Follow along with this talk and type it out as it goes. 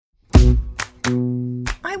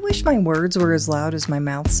I wish my words were as loud as my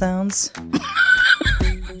mouth sounds.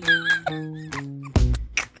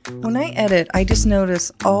 When I edit, I just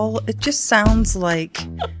notice it just sounds like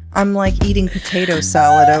I'm like eating potato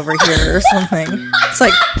salad over here or something. It's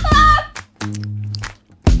like...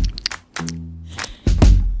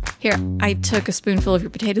 Here, I took a spoonful of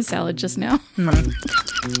your potato salad just now.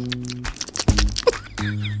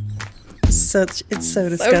 It's so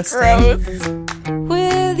disgusting. So gross.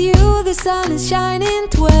 With you, the sun is shining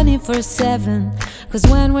 24/7. 'Cause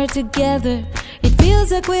when we're together, it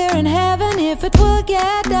feels like we're in heaven. If it will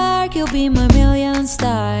get dark, you'll be my million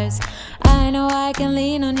stars. I know I can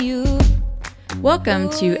lean on you. Welcome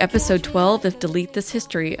to episode 12 of Delete This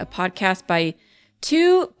History, a podcast by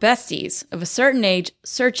two besties of a certain age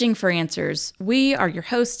searching for answers. We are your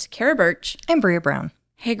hosts, Cara Birch And Brea Brown.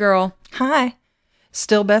 Hey, girl. Hi.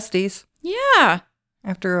 Still besties. Yeah.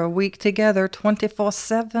 After a week together,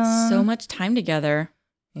 24/7. So much time together.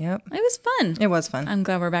 Yep. It was fun. It was fun. I'm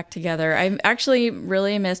glad we're back together. I actually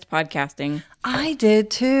really missed podcasting. I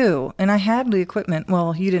did too. And I had the equipment.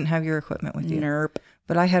 Well, you didn't have your equipment with you. Nerp.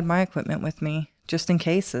 But I had my equipment with me just in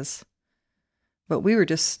cases. But we were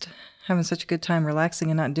just having such a good time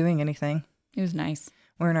relaxing and not doing anything. It was nice.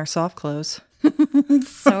 Wearing our soft clothes.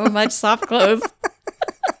 So much soft clothes.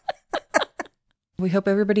 We hope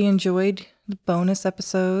everybody enjoyed the bonus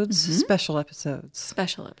episodes, Mm-hmm. special episodes.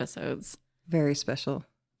 Special episodes. Very special.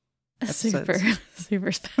 Super,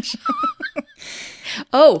 super special.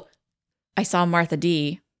 Oh, I saw Martha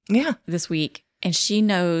D. Yeah. This week, and she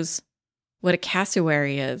knows what a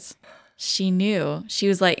cassowary is. She knew. She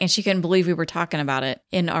was like, and she couldn't believe we were talking about it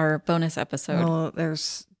in our bonus episode. Well,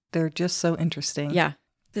 they're just so interesting. Yeah.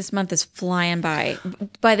 This month is flying by.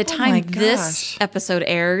 By the time this episode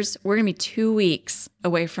airs, we're going to be 2 weeks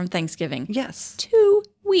away from Thanksgiving. Yes. 2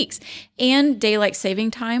 weeks. And daylight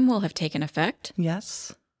saving time will have taken effect.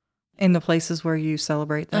 Yes. In the places where you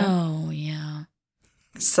celebrate that. Oh, yeah.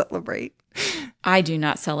 Celebrate. I do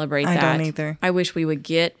not celebrate that. I don't either. I wish we would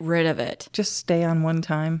get rid of it. Just stay on one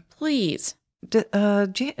time. Please.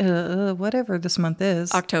 Whatever this month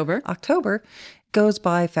is. October goes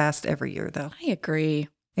by fast every year, though. I agree.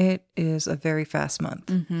 It is a very fast month.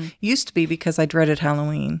 Mm-hmm. Used to be because I dreaded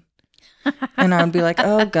Halloween. And I would be like,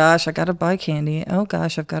 oh gosh, I got to buy candy. Oh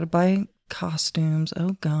gosh, I've got to buy costumes.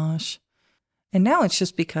 Oh gosh. And now it's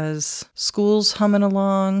just because school's humming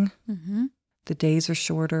along. Mm-hmm. The days are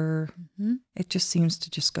shorter. Mm-hmm. It just seems to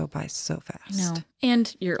just go by so fast. I know.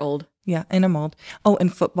 And you're old. Yeah, and I'm old. Oh,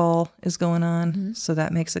 and football is going on, so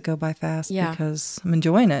that makes it go by fast because I'm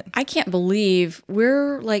enjoying it. I can't believe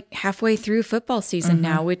we're like halfway through football season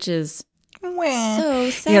now, which is so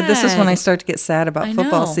sad. Yeah, this is when I start to get sad about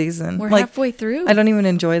football season. We're halfway through. I don't even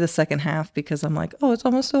enjoy the second half because I'm like, oh, it's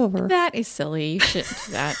almost over. That is silly. You shouldn't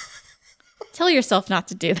do that. Tell yourself not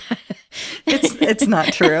to do that. It's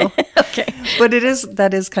not true. Okay. But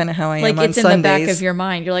that is kind of how I am on Like it's Sundays. in the back of your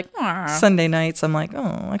mind. You're like, aw. Sunday nights, I'm like,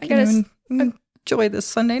 oh, I can't even enjoy this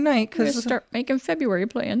Sunday night because start making February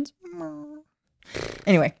plans.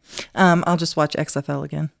 Anyway, I'll just watch XFL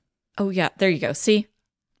again. Oh yeah, there you go. See,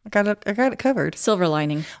 I got it covered. Silver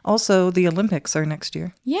lining. Also, the Olympics are next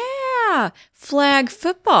year. Yeah, flag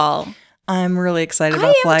football. I'm really excited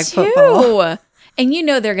about flag football. And you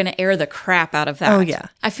know they're going to air the crap out of that. Oh, yeah.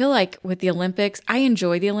 I feel like with the Olympics, I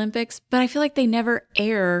enjoy the Olympics, but I feel like they never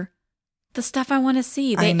air the stuff I want to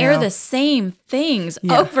see. They air the same things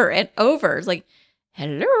over and over. It's like,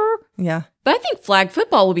 hello. Yeah. But I think flag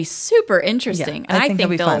football will be super interesting. Yeah, I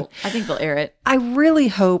think they'll air it. I really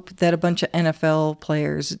hope that a bunch of NFL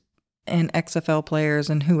players and XFL players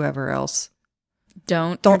and whoever else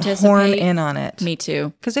don't horn in on it. Me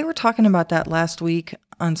too. Because they were talking about that last week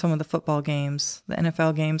on some of the football games, the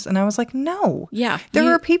NFL games, and I was like, no. Yeah.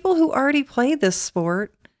 There are people who already play this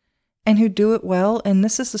sport and who do it well, and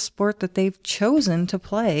this is the sport that they've chosen to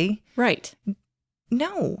play. Right.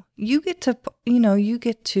 No. You get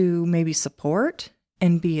to maybe support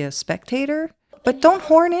and be a spectator, but don't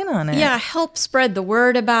horn in on it. Yeah, help spread the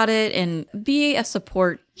word about it and be a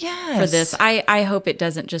support for this. I hope it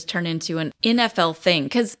doesn't just turn into an NFL thing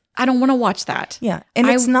because I don't want to watch that. Yeah, and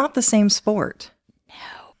it's not the same sport. No.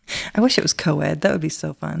 I wish it was co-ed. That would be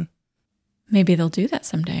so fun. Maybe they'll do that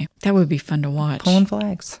someday. That would be fun to watch. Pulling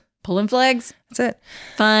flags. Pulling flags? That's it.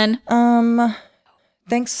 Fun.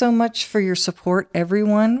 Thanks so much for your support,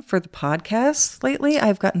 everyone, for the podcast lately.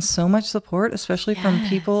 I've gotten so much support, especially from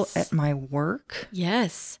people at my work.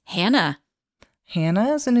 Yes. Hannah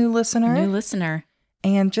is a new listener.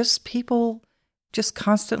 And just people just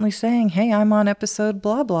constantly saying, hey, I'm on episode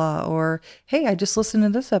blah, blah, or hey, I just listened to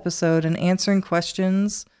this episode, and answering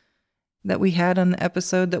questions that we had on the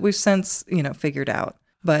episode that we've since, figured out.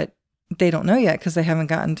 but they don't know yet because they haven't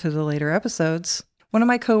gotten to the later episodes. One of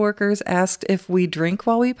my coworkers asked if we drink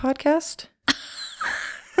while we podcast.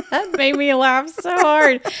 That made me laugh so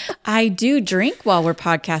hard. I do drink while we're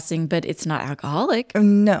podcasting, but it's not alcoholic.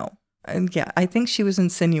 No. Yeah, I think she was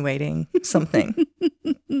insinuating something.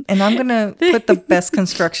 And I'm going to put the best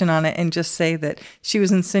construction on it and just say that she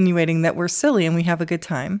was insinuating that we're silly and we have a good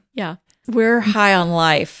time. Yeah. We're high on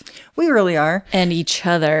life. We really are. And each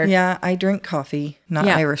other. Yeah, I drink coffee, not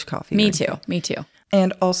Irish coffee. Me too. Me too.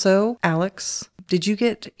 And also, Alex, did you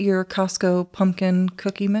get your Costco pumpkin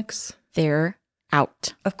cookie mix? They're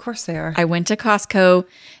out. Of course they are. I went to Costco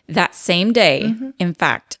that same day. Mm-hmm. In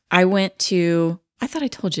fact, I thought I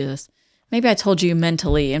told you this. Maybe I told you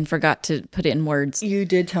mentally and forgot to put it in words. You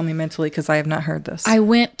did tell me mentally because I have not heard this. I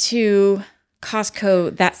went to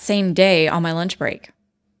Costco that same day on my lunch break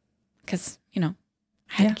because, I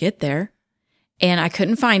had to get there and I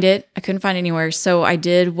couldn't find it. I couldn't find it anywhere. So I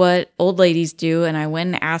did what old ladies do and I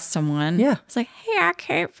went and asked someone. Yeah. I was like, hey, I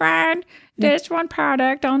can't find this one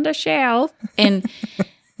product on the shelf. And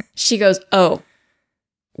she goes, oh,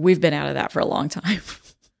 we've been out of that for a long time.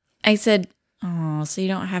 I said, oh, so you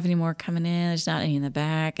don't have any more coming in? There's not any in the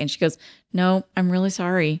back. And she goes, no, I'm really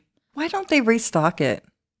sorry. Why don't they restock it?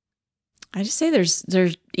 I just say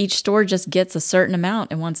there's each store just gets a certain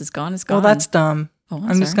amount, and once it's gone, it's gone. Well, that's dumb. Oh,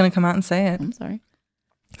 I'm just going to come out and say it. I'm sorry.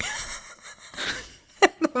 I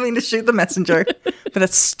don't mean to shoot the messenger, but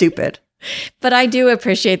that's stupid. But I do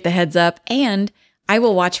appreciate the heads up, and I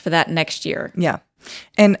will watch for that next year. Yeah.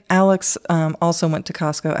 And Alex also went to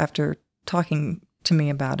Costco after talking to me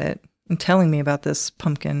about it and telling me about this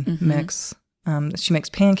pumpkin mix. She makes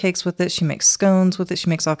pancakes with it. She makes scones with it. She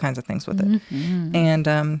makes all kinds of things with it. Mm-hmm.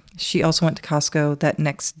 And she also went to Costco that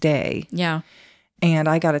next day. Yeah. And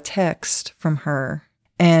I got a text from her.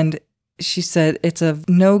 And she said, it's a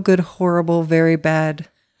no good, horrible, very bad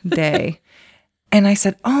day. And I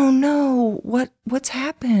said, oh, no, what's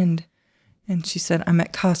happened? And she said, I'm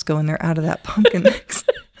at Costco and they're out of that pumpkin mix.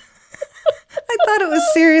 I thought it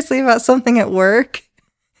was seriously about something at work.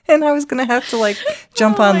 And I was going to have to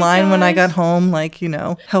jump online when I got home,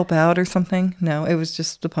 help out or something. No, it was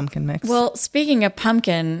just the pumpkin mix. Well, speaking of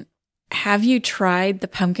pumpkin, have you tried the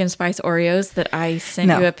pumpkin spice Oreos that I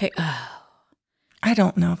sent you a pic? Oh. I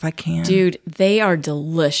don't know if I can. Dude, they are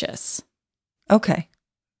delicious. Okay.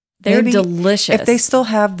 They're delicious. If they still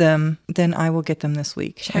have them, then I will get them this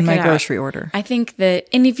week in my grocery order. I think that,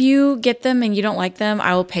 and if you get them and you don't like them,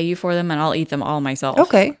 I will pay you for them and I'll eat them all myself.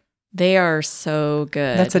 Okay. They are so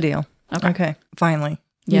good. That's a deal. Okay. Finally.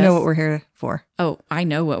 Yes. You know what we're here for. Oh, I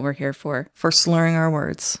know what we're here for. For slurring our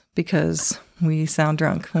words because we sound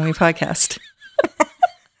drunk when we podcast.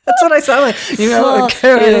 That's what I sound like.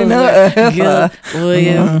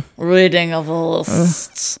 Reading of the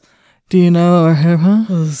lists. Do you know our hair? I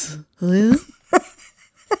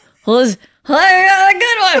got a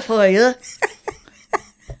good one for you.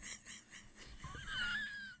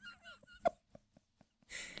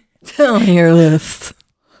 Tell me your list.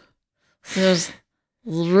 There's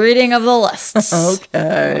reading of the lists.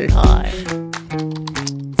 Okay.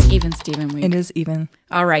 It's even Steven week. It is even.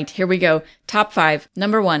 All right, here we go. Top 5.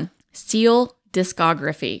 Number 1, Seal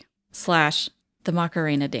discography / the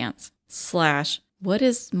Macarena dance / what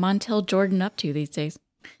is Montel Jordan up to these days?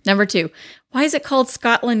 Number 2, why is it called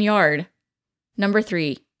Scotland Yard? Number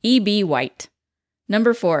 3, E.B. White.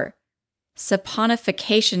 Number 4,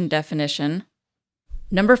 saponification definition.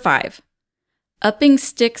 Number 5, upping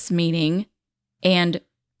sticks meaning and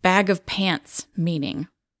bag of pants meaning.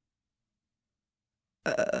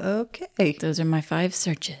 Okay. Those are my 5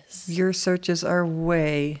 searches. Your searches are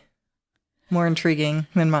way more intriguing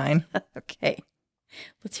than mine. Okay.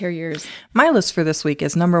 Let's hear yours. My list for this week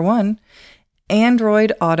is number 1,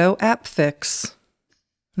 Android Auto App Fix.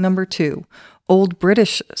 Number 2, Old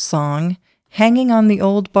British song, Hanging on the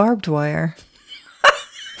Old Barbed Wire.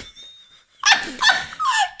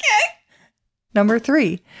 Okay. Number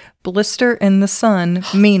 3, Blister in the Sun,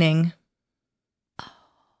 meaning.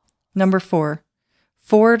 Number 4,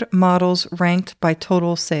 Ford models ranked by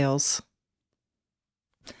total sales.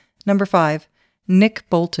 Number 5, Nick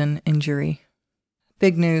Bolton injury.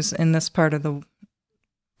 Big news in this part of the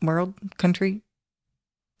world, country.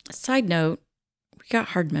 Side note, we got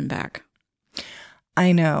Hardman back.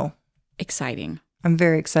 I know. Exciting. I'm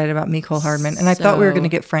very excited about Mecole Hardman. And I thought we were going to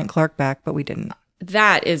get Frank Clark back, but we didn't.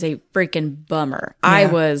 That is a freaking bummer. Yeah. I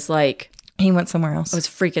was like... He went somewhere else. I was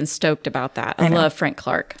freaking stoked about that. I love Frank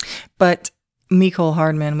Clark. But Mecole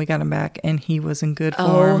Hardman, we got him back, and he was in good form.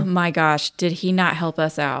 Oh my gosh. Did he not help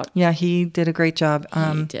us out? Yeah, he did a great job.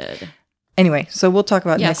 He did. Anyway, so we'll talk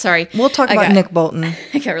about Nick. Sorry. We'll talk about Nick Bolton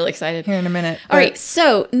I got really excited. here in a minute. All right,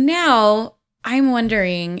 so now I'm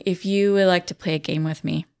wondering if you would like to play a game with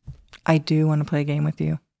me. I do want to play a game with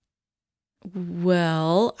you.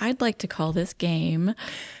 Well, I'd like to call this game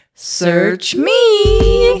Search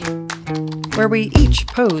Me, where we each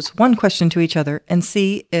pose one question to each other and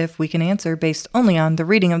see if we can answer based only on the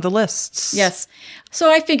reading of the lists. Yes.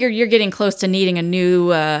 So I figured you're getting close to needing a new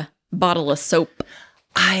bottle of soap.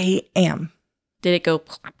 I am. Did it go?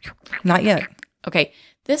 Not yet. Okay.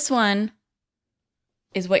 This one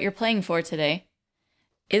is what you're playing for today.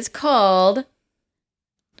 It's called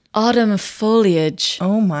Autumn Foliage.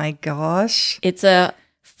 Oh my gosh. It's a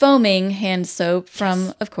foaming hand soap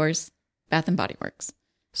from, of course, Bath and Body Works.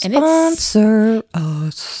 And Sponsor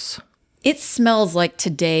us. it smells like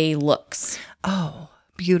today looks. Oh,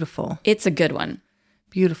 beautiful. It's a good one.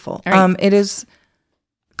 Beautiful. All right. It is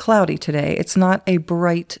cloudy today. It's not a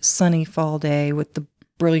bright, sunny fall day with the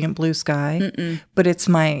brilliant blue sky, but it's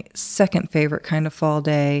my second favorite kind of fall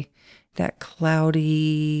day. That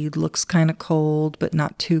cloudy, looks kind of cold, but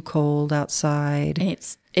not too cold outside. And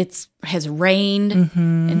it's has rained,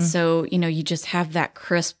 and so you just have that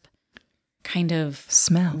crisp kind of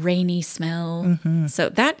Smell. rainy smell. So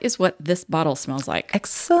that is what this bottle smells like.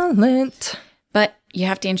 Excellent. But you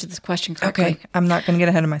have to answer this question correctly. Okay, I'm not going to get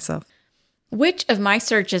ahead of myself. Which of my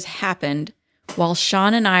searches happened while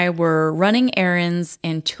Sean and I were running errands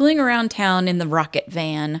and tooling around town in the rocket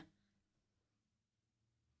van?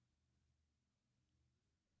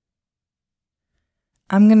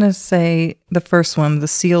 I'm going to say the first one, the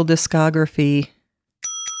Seal discography.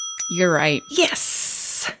 You're right.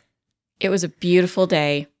 Yes. It was a beautiful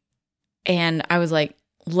day, and I was like,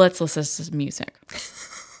 let's listen to some music.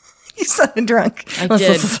 You sounded drunk. I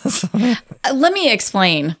did. Let me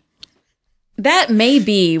explain. That may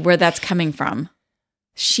be where that's coming from.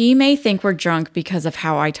 She may think we're drunk because of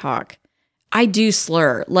how I talk. I do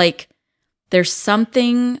slur. Like, there's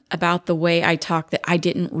something about the way I talk that I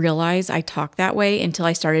didn't realize I talk that way until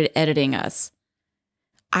I started editing us.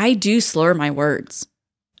 I do slur my words.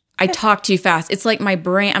 I talk too fast. It's like my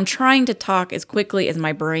brain, I'm trying to talk as quickly as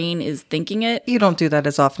my brain is thinking it. You don't do that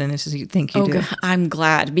as often as you think you do. God, I'm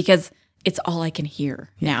glad because it's all I can hear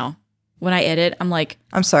now. When I edit, I'm like,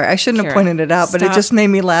 I'm sorry. I shouldn't have Cara, pointed it out, but it stop just made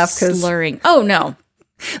me laugh because. slurring. Oh, no.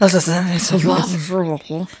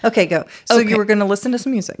 Okay, go. So Okay. you were going to listen to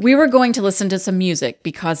some music. We were going to listen to some music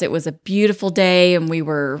because it was a beautiful day and we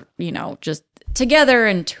were, just together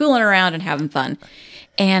and tooling around and having fun.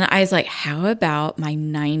 And I was like, how about my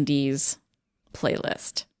 90s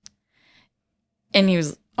playlist? And he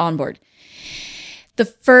was on board. The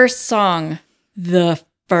first song, I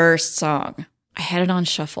had it on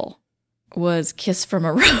shuffle, was Kiss from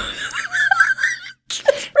a Rose.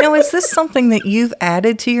 Now, is this something that you've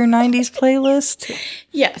added to your 90s playlist?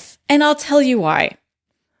 Yes. And I'll tell you why.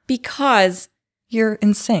 Because, You're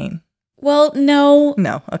insane. well, no.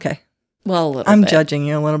 No, okay. Well, a little I'm bit. judging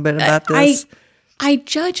you a little bit about this. I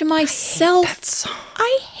judge myself. That song.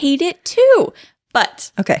 I hate it too.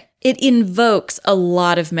 But Okay. it invokes a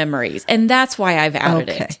lot of memories. And that's why I've added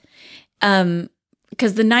it.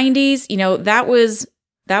 Because the 90s, that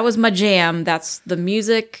was my jam. That's the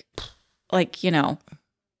music,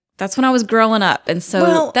 that's when I was growing up. And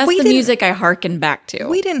so that's the music I hearken back to.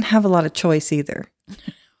 We didn't have a lot of choice either.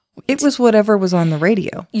 It was whatever was on the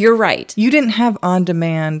radio. You're right. You didn't have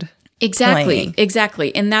on-demand playing.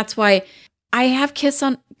 Exactly. And that's why I have Kiss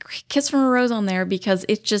from a Rose on there because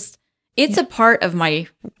it's a part of my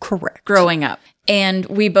Correct. growing up. And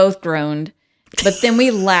we both groaned. But then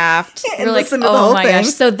we laughed. And We're like, listened to the oh whole my thing.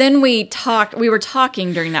 gosh. So then we were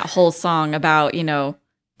talking during that whole song about,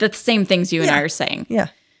 the same things you and I are saying. Yeah.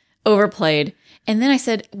 Overplayed. And then I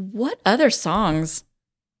said, what other songs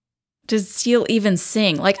does Seal even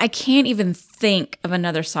sing? Like, I can't even think of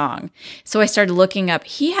another song. So I started looking up.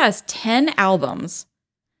 He has 10 albums.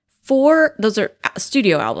 4, those are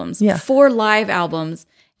studio albums. Yeah. 4 live albums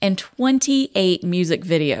and 28 music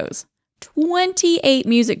videos. 28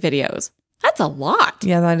 music videos. That's a lot.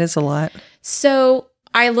 Yeah, that is a lot. So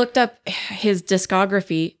I looked up his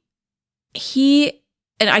discography.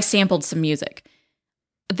 And I sampled some music.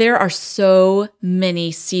 There are so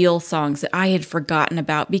many Seal songs that I had forgotten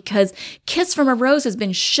about because Kiss from a Rose has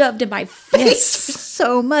been shoved in my face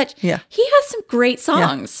so much. Yeah. He has some great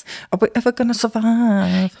songs. Are we ever going to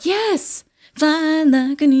survive? Yes. Fly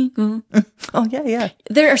like an eagle. Oh, yeah.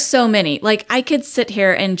 There are so many. Like, I could sit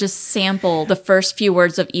here and just sample the first few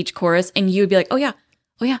words of each chorus and you would be like, oh, yeah.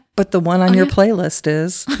 But the one on your playlist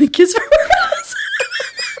is Kiss from a Rose.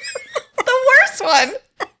 The worst one.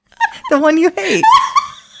 the one you hate.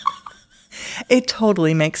 It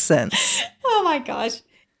totally makes sense. my gosh.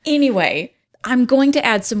 Anyway, I'm going to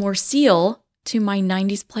add some more Seal to my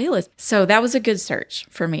 90s playlist. So that was a good search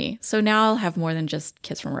for me. So now I'll have more than just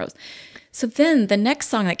Kiss from a Rose. So then the next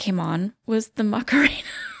song that came on was the Macarena.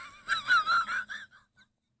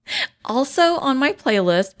 Also on my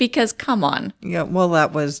playlist because, come on. Yeah, well,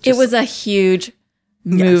 that was just... It was a huge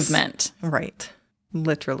movement. Right.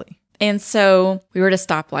 Literally. And so we were at a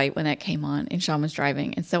stoplight when that came on and Sean was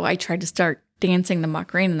driving. And so I tried to start dancing the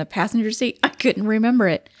Macarena in the passenger seat. I couldn't remember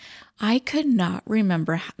it. I could not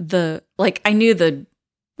remember I knew the,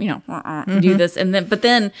 do this. And then, but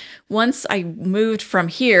then once I moved from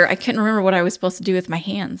here, I couldn't remember what I was supposed to do with my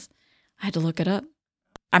hands. I had to look it up.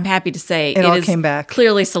 I'm happy to say it all came back.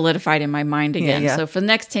 Clearly solidified in my mind again. Yeah. So for the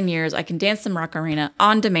next 10 years, I can dance the Macarena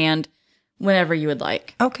on demand whenever you would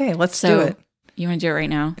like. Okay, let's do it. You want to do it right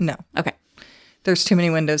now? No. Okay. There's too many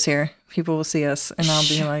windows here. People will see us and I'll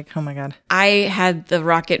be like, oh my God. I had the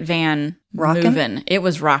rocket van moving. It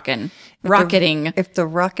was rocking. Rocketing. If the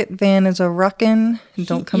rocket van is a rockin',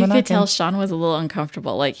 don't come in. You could tell Sean was a little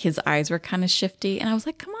uncomfortable. Like his eyes were kind of shifty. And I was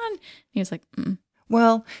like, come on. He was like,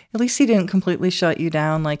 Well, at least he didn't completely shut you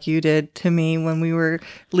down like you did to me when we were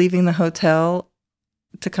leaving the hotel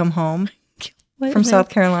to come home from South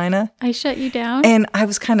Carolina. I shut you down? And I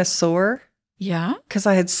was kind of sore. Yeah? Because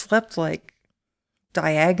I had slept like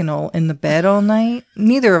diagonal in the bed all night.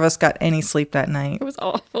 Neither of us got any sleep that night. It was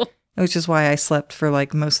awful. Which is why I slept for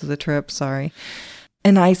like most of the trip. Sorry.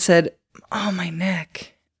 And I said, oh, my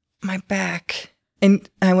neck, my back. And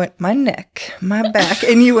I went, my neck, my back.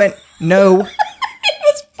 And you went, no. It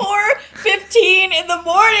was 4:15 in the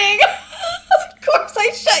morning. Of course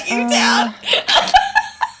I shut you down.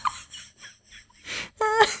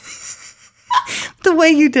 The way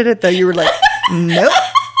you did it, though, you were like, nope.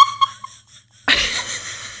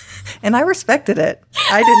 And I respected it.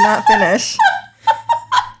 I did not finish.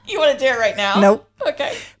 You want to do it right now? Nope.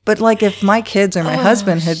 Okay. But like if my kids or my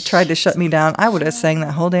husband had tried to shut me down, I would have sang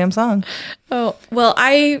that whole damn song. Oh, well,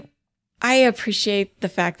 I appreciate the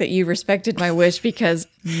fact that you respected my wish because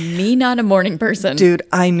me not a morning person. Dude,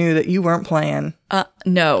 I knew that you weren't playing.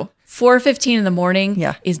 No. 4:15 in the morning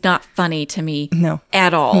is not funny to me. No.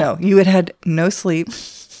 At all. No. You had no sleep.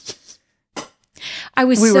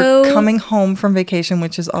 We were coming home from vacation,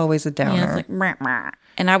 which is always a downer. Yeah, it's like,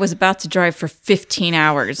 and I was about to drive for 15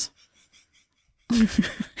 hours.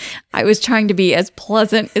 I was trying to be as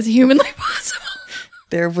pleasant as humanly possible.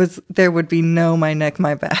 There would be no my neck,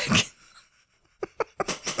 my back.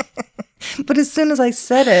 But as soon as I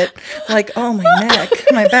said it, like, oh, my neck,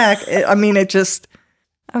 my back, I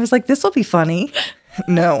was like, this will be funny.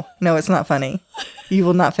 No, it's not funny. You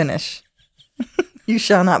will not finish. You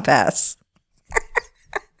shall not pass.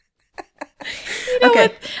 You know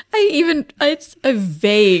what? It's a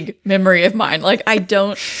vague memory of mine. Like, I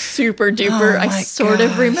don't super duper. I sort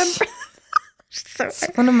of remember. It's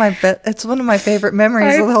one of my favorite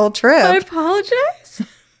memories of the whole trip. I apologize.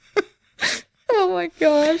 Oh my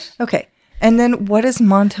gosh. Okay. And then what is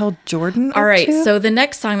Montel Jordan? All right. So the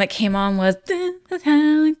next song that came on was That's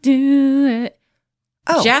How We Do It.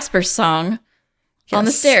 Oh. Jasper's song on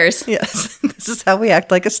the stairs. Yes. This is how we act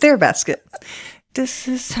like a stair basket. This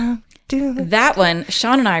is how we do it. That one,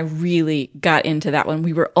 Sean and I really got into that one.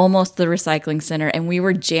 We were almost at the recycling center and we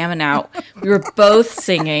were jamming out. We were both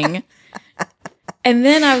singing. And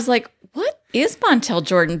then I was like, what is Montel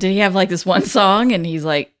Jordan? Did he have like this one song? And he's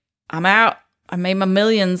like, I'm out. I made my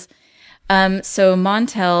millions. So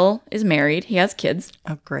Montel is married. He has kids.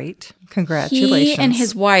 Oh, great. Congratulations. He and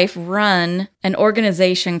his wife run an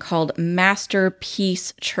organization called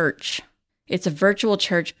Masterpiece Church. It's a virtual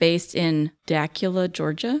church based in Dacula,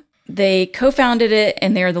 Georgia. They co-founded it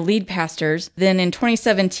and they're the lead pastors. Then in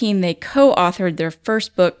 2017, they co-authored their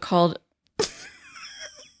first book called...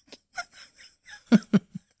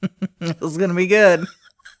 This is going to be good.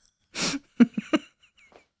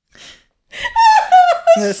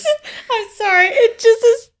 I'm sorry. It just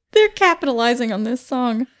is. They're capitalizing on this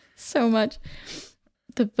song so much.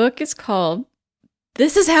 The book is called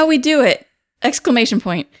This Is How We Do It! !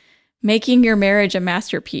 Making Your Marriage a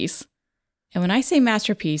Masterpiece. And when I say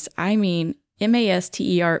masterpiece, I mean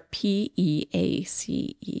MASTERPEACE.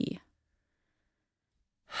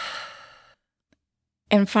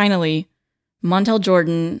 And finally, Montel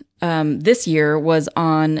Jordan this year was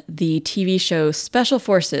on the TV show Special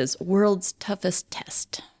Forces, World's Toughest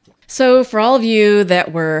Test. So for all of you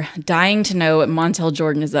that were dying to know what Montel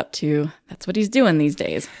Jordan is up to, that's what he's doing these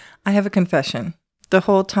days. I have a confession. The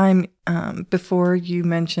whole time before you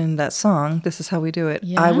mentioned that song, This Is How We Do It,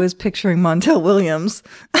 yeah? I was picturing Montel Williams.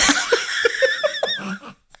 Oh,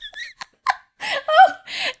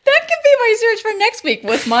 that could be my search for next week.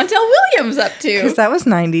 What's Montel Williams up to? Because that was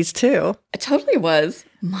 90s too. It totally was.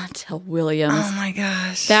 Montel Williams. Oh my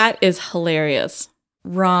gosh. That is hilarious.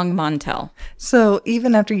 Wrong Montel. So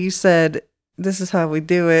even after you said, this is how we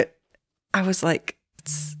do it, I was like,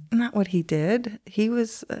 it's not what he did. He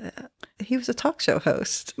was a talk show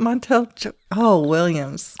host.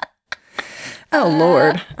 Williams. Oh,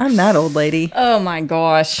 Lord. I'm that old lady. Oh, my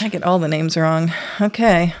gosh. I get all the names wrong.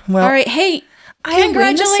 Okay. Well, All right. Hey, I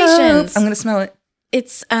congratulations. I'm going to smell it.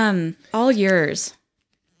 It's all yours.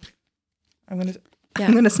 I'm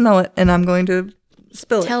going to smell it, and I'm going to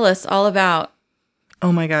spill it. Tell us all about.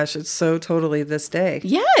 Oh, my gosh. It's so totally this day.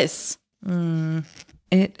 Yes.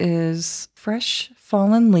 It is fresh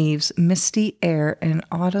fallen leaves, misty air, and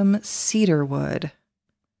autumn cedar wood.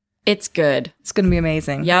 It's good. It's going to be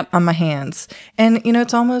amazing. Yep. On my hands. And,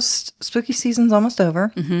 it's almost, spooky season's almost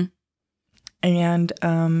over. Mm-hmm. And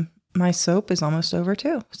my soap is almost over,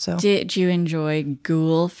 too. So Did you enjoy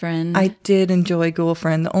Ghoul Friend? I did enjoy Ghoul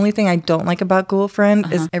Friend. The only thing I don't like about Ghoul Friend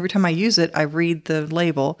is every time I use it, I read the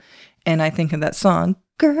label and I think of that song,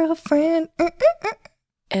 Girlfriend.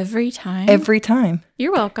 Every time? Every time.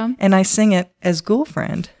 You're welcome. And I sing it as Ghoul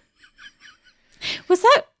Friend. Was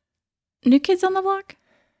that New Kids on the Block?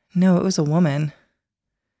 No, it was a woman.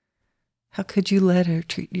 How could you let her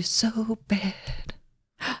treat you so bad?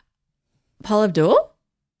 Paul Abdul?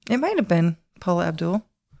 It might have been Paula Abdul.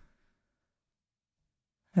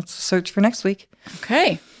 That's a search for next week.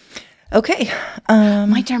 Okay. Okay.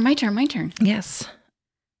 My turn. Yes.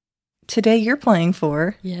 Today you're playing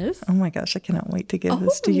for. Yes. Oh my gosh, I cannot wait to give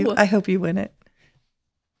this to you. I hope you win it.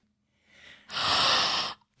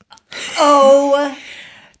 Oh.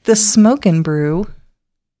 The Smoke and Brew.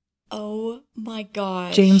 Oh my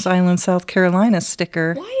gosh. James Island, South Carolina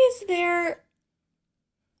sticker. Why is there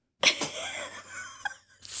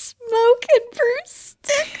Smoke and Brew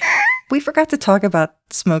sticker? We forgot to talk about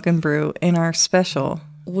Smoke and Brew in our special.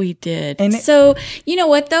 We did. And so, you know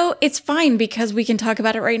what though? It's fine because we can talk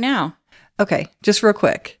about it right now. Okay, just real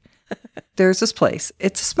quick. There's this place.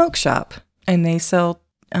 It's a smoke shop, and they sell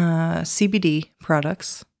CBD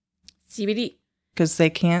products. CBD. Because they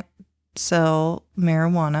can't sell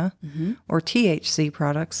marijuana or THC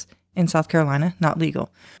products in South Carolina, not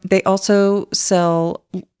legal. They also sell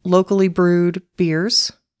locally brewed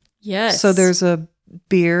beers. Yes. So there's a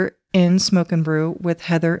beer in Smoke and Brew with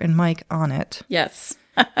Heather and Mike on it. Yes.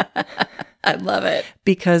 I love it.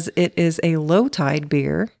 Because it is a low tide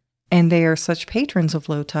beer, and they are such patrons of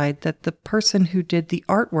low tide that the person who did the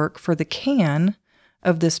artwork for the can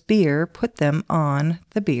of this beer put them on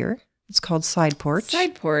the beer. It's called Side Porch.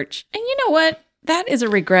 Side Porch. And you know what? That is a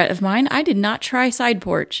regret of mine. I did not try Side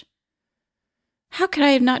Porch. How could I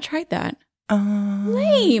have not tried that?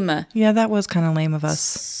 Lame. Yeah, that was kind of lame of us.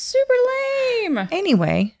 Super lame.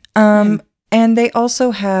 Anyway, and they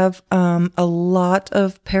also have a lot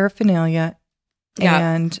of paraphernalia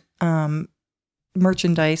and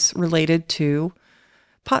merchandise related to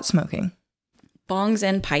pot smoking. Bongs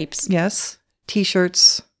and pipes. Yes.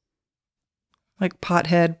 T-shirts, like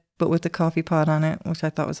pothead, but with the coffee pot on it, which I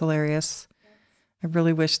thought was hilarious. I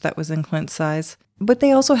really wish that was in Clint's size. But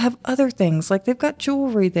they also have other things, like they've got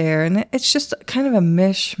jewelry there, and it's just kind of a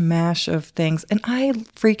mishmash of things. And I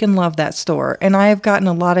freaking love that store, and I have gotten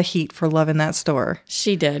a lot of heat for loving that store.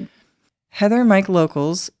 She did. Heather and Mike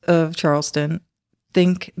Locals of Charleston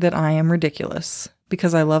think that I am ridiculous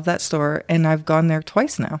because I love that store, and I've gone there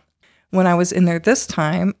twice now. When I was in there this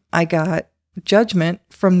time, I got judgment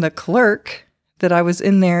from the clerk that I was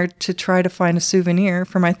in there to try to find a souvenir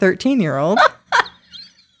for my 13-year-old.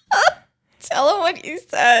 Tell him what you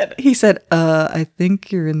said. He said, I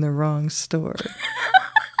think you're in the wrong store.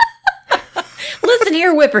 Listen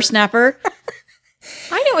here, whippersnapper.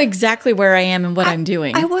 I know exactly where I am and what I'm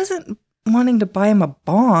doing. I wasn't wanting to buy him a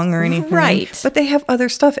bong or anything. Right. But they have other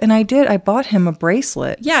stuff. And I did. I bought him a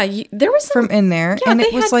bracelet. Yeah, there was some... from in there. Yeah, and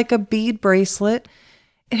it was like a bead bracelet.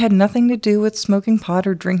 It had nothing to do with smoking pot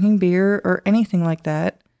or drinking beer or anything like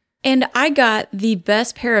that. And I got the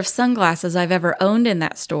best pair of sunglasses I've ever owned in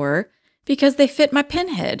that store because they fit my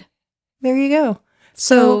pinhead. There you go.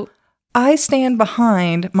 So I stand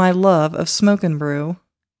behind my love of Smoke and Brew.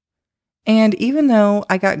 And even though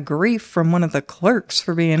I got grief from one of the clerks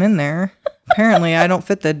for being in there, apparently I don't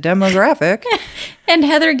fit the demographic. And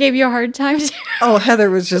Heather gave you a hard time too. Oh,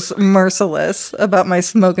 Heather was just merciless about my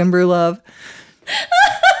Smoke and Brew love.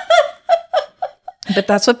 But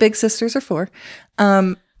that's what big sisters are for.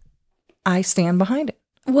 I stand behind it.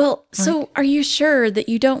 Well, so are you sure that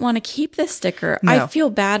you don't want to keep this sticker? No. I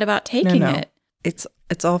feel bad about taking it. It's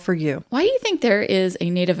all for you. Why do you think there is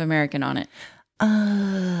a Native American on it?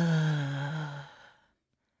 I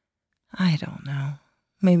I don't know.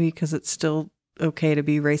 Maybe because it's still okay to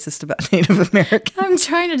be racist about Native Americans. I'm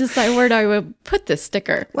trying to decide where I would put this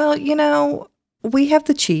sticker. Well, we have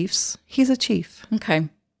the Chiefs. He's a chief. Okay.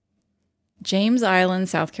 James Island,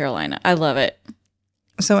 South Carolina. I love it.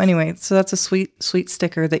 So anyway, that's a sweet, sweet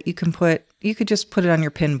sticker that you can put. You could just put it on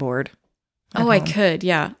your pin board. Oh, I could,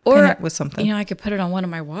 yeah. Pin Or it with something. I could put it on one of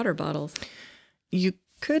my water bottles. You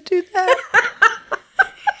could do that.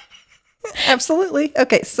 Absolutely.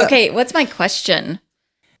 Okay, what's my question?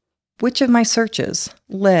 Which of my searches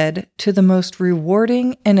led to the most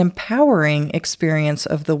rewarding and empowering experience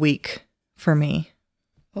of the week for me?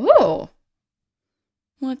 Oh.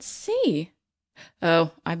 Let's see.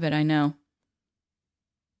 Oh, I bet I know.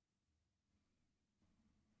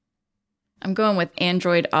 I'm going with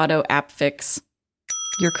Android Auto App Fix.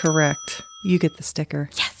 You're correct. You get the sticker.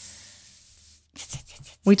 Yes.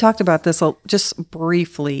 We talked about this just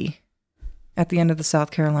briefly at the end of the South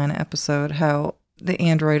Carolina episode, how the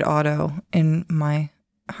Android Auto in my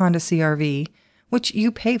Honda CR-V, which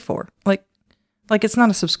you pay for, like it's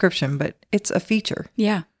not a subscription, but it's a feature.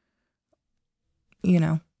 Yeah.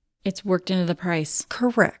 It's worked into the price.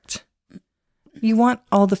 Correct. You want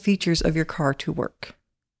all the features of your car to work.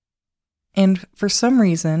 And for some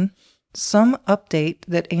reason, some update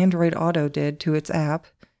that Android Auto did to its app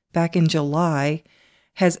back in July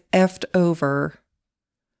has effed over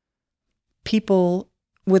people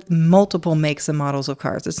with multiple makes and models of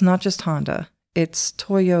cars. It's not just Honda. It's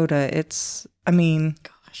Toyota.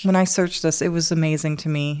 Gosh. When I searched this, it was amazing to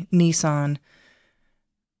me. Nissan.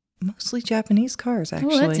 Mostly Japanese cars,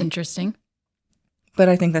 actually. Oh, that's interesting. But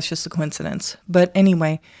I think that's just a coincidence. But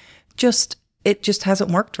anyway, it just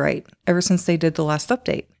hasn't worked right ever since they did the last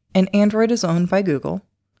update. And Android is owned by Google.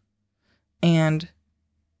 And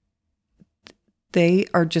they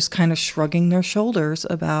are just kind of shrugging their shoulders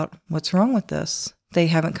about what's wrong with this. They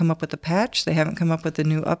haven't come up with a patch. They haven't come up with a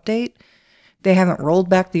new update. They haven't rolled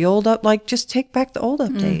back the old just take back the old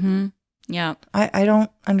update. Mm-hmm. Yeah. I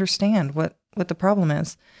don't understand what the problem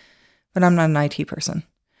is. But I'm not an IT person.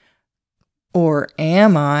 Or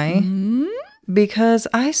am I? Mm-hmm. Because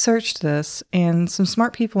I searched this and some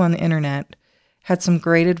smart people on the internet had some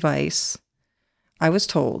great advice. I was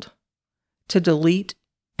told to delete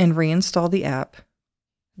and reinstall the app,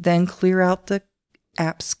 then clear out the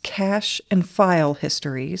app's cache and file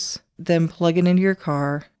histories, then plug it into your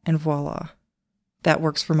car, and voila. That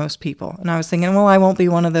works for most people. And I was thinking, well, I won't be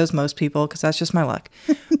one of those most people because that's just my luck.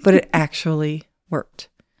 But it actually worked.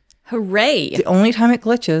 Hooray. The only time it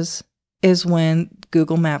glitches is when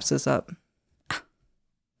Google Maps is up.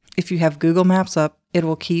 If you have Google Maps up, it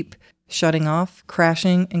will keep shutting off,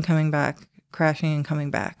 crashing, and coming back, crashing and coming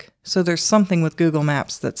back. So there's something with Google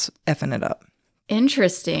Maps that's effing it up.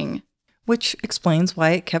 Interesting. Which explains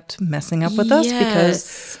why it kept messing up with us,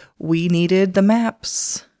 because we needed the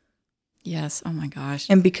maps. Yes. Oh my gosh.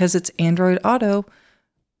 And because it's Android Auto,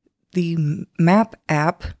 the map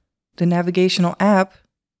app, the navigational app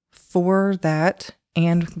for that,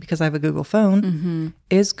 and because I have a Google phone,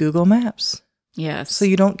 is Google Maps. Yes. So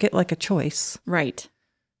you don't get like a choice. Right.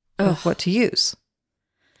 Of what to use.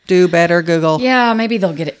 Do better, Google. Yeah, maybe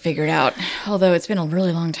they'll get it figured out. Although it's been a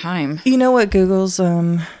really long time. You know what Google's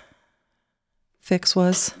fix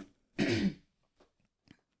was?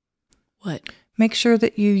 What? Make sure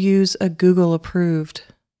that you use a Google approved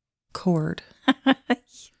cord.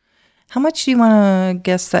 How much do you want to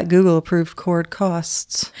guess that Google approved cord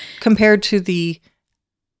costs compared to the,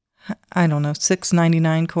 I don't know,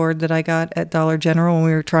 $6.99 cord that I got at Dollar General when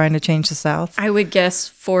we were trying to change the South? I would guess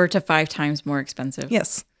 4 to 5 times more expensive.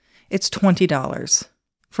 Yes. It's $20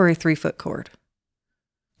 for a 3-foot cord,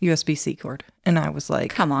 USB-C cord. And I was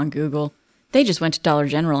like, come on, Google. They just went to Dollar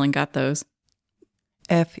General and got those.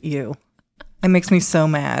 F you. It makes me so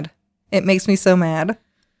mad. It makes me so mad.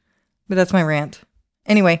 But that's my rant.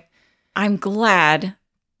 Anyway. I'm glad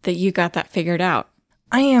that you got that figured out.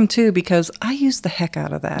 I am too, because I use the heck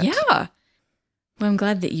out of that. Yeah. Well, I'm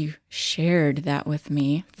glad that you shared that with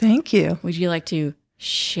me. Thank you. Would you like to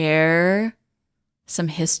share some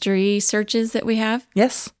history searches that we have?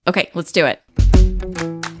 Yes. Okay, let's do it.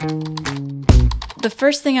 The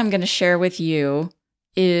first thing I'm going to share with you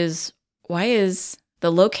is, why is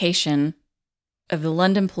the location of the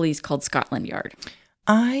London police called Scotland Yard?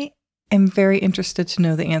 I am very interested to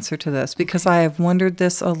know the answer to this because I have wondered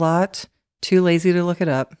this a lot. Too lazy to look it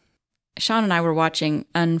up. Sean and I were watching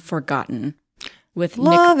Unforgotten with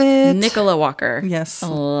Nicola Walker. Yes. I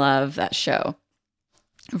love that show.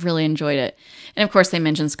 I've really enjoyed it. And of course, they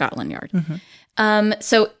mentioned Scotland Yard. Mm-hmm.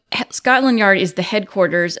 So Scotland Yard is the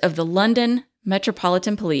headquarters of the London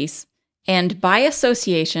Metropolitan Police, and by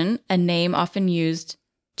association, a name often used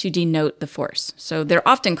to denote the force. So they're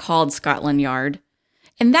often called Scotland Yard.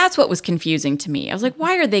 And that's what was confusing to me. I was like,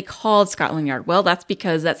 why are they called Scotland Yard? Well, that's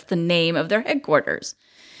because that's the name of their headquarters.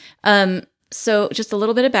 So just a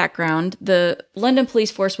little bit of background. The London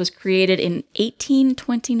Police Force was created in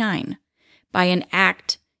 1829 by an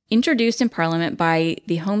act introduced in Parliament by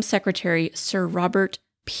the Home Secretary, Sir Robert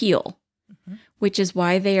Peel, which is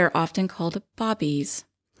why they are often called bobbies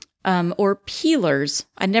or peelers.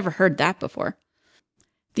 I'd never heard that before.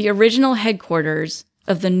 The original headquarters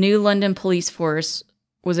of the new London Police Force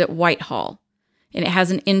was at Whitehall, and it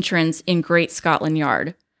has an entrance in Great Scotland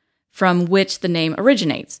Yard, from which the name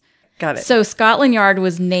originates. Got it. So Scotland Yard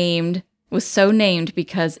was so named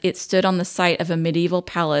because it stood on the site of a medieval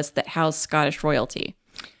palace that housed Scottish royalty.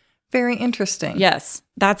 Very interesting. Yes,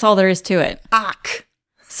 that's all there is to it. Ach.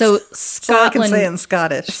 So That's all I can say in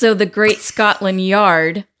Scottish. So the Great Scotland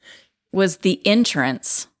Yard was the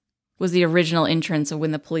original entrance of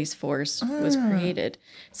when the police force was created.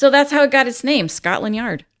 So that's how it got its name, Scotland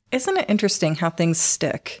Yard. Isn't it interesting how things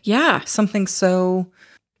stick? Yeah. Something so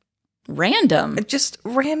Random. just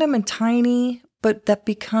random and tiny, but that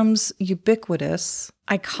becomes ubiquitous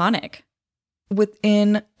Iconic.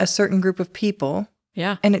 within a certain group of people.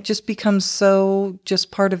 Yeah. And it just becomes so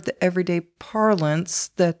just part of the everyday parlance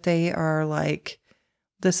that they are like,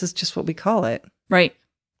 this is just what we call it. Right.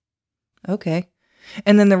 Okay.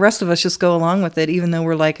 And then the rest of us just go along with it, even though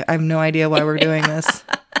we're like, I have no idea why we're doing this.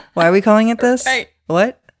 Why are we calling it this? Right.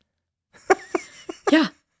 What? Yeah.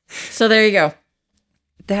 So there you go.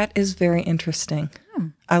 That is very interesting.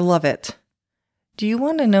 I love it. Do you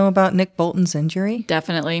want to know about Nick Bolton's injury?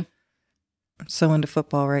 Definitely. I'm so into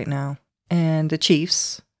football right now. And the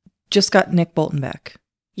Chiefs just got Nick Bolton back.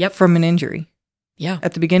 Yep. From an injury. Yeah.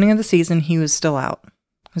 At the beginning of the season, he was still out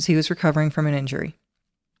because he was recovering from an injury.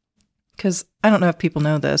 Because I don't know if people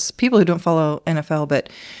know this, people who don't follow NFL, but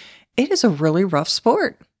it is a really rough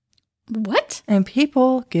sport. What? And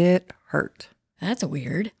people get hurt. That's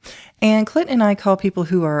weird. And Clint and I call people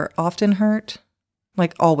who are often hurt,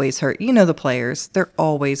 like always hurt. You know the players, they're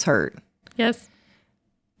always hurt. Yes.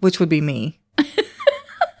 Which would be me.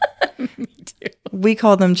 Me too. We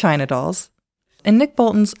call them China dolls. And Nick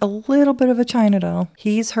Bolton's a little bit of a China doll.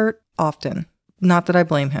 He's hurt often. Not that I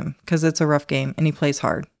blame him, because it's a rough game and he plays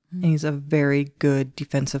hard. And he's a very good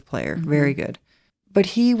defensive player. Very good. But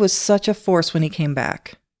he was such a force when he came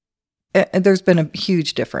back. There's been a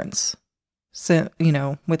huge difference. So,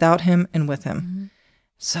 without him and with him.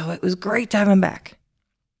 So it was great to have him back.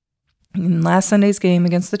 In last Sunday's game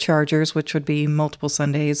against the Chargers, which would be multiple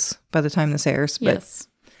Sundays by the time this airs. But Yes.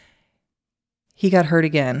 he got hurt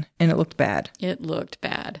again, and it looked bad. It looked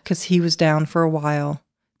bad. Because he was down for a while.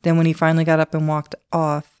 Then when he finally got up and walked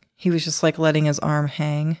off, he was just like letting his arm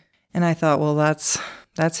hang. And I thought, well, that's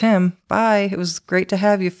him. Bye. It was great to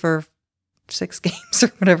have you for 6 games or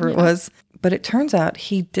whatever it was. But it turns out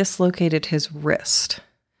he dislocated his wrist.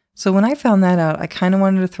 So when I found that out, I kind of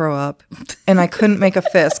wanted to throw up. And I couldn't make a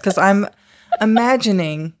fist because I'm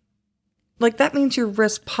imagining, like, that means your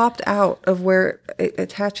wrist popped out of where it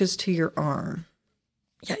attaches to your arm.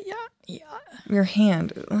 Yeah. Your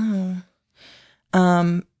hand.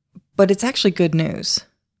 Oh. But it's actually good news.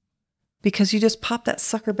 Because you just pop that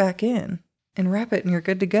sucker back in and wrap it and you're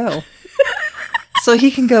good to go. So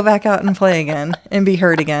he can go back out and play again and be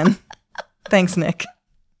hurt again. Thanks, Nick.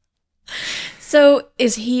 So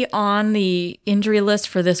is he on the injury list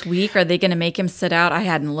for this week? Are they going to make him sit out? I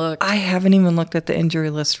hadn't looked. I haven't even looked at the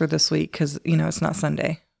injury list for this week because, it's not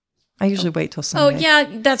Sunday. I usually wait till Sunday. Oh,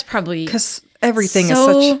 yeah, that's probably... Because everything is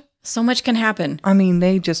such... So much can happen. I mean,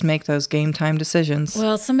 they just make those game time decisions.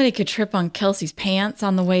 Well, somebody could trip on Kelsey's pants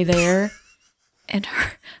on the way there and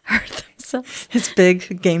hurt themselves. His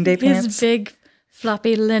big game day pants. His big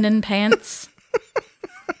floppy linen pants.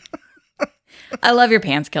 I love your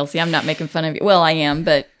pants, Kelsey. I'm not making fun of you. Well, I am,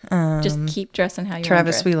 but just keep dressing how you want.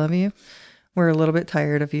 Travis, we love you. We're a little bit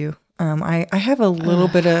tired of you. I have a little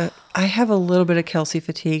bit of Kelsey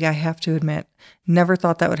fatigue, I have to admit. Never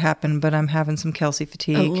thought that would happen, but I'm having some Kelsey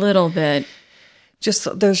fatigue. A little bit.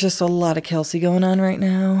 There's just a lot of Kelsey going on right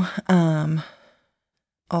now.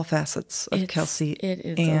 All facets of Kelsey. It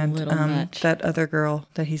is and a little much. That other girl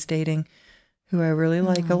that he's dating, who I really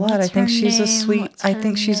like a lot. What's I think her she's a name? sweet. What's I her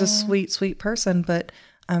think she's a name? sweet person, but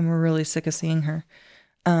I'm really sick of seeing her,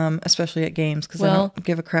 especially at games because I Well, don't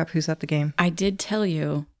give a crap who's at the game. I did tell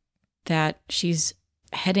you that she's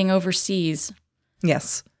heading overseas.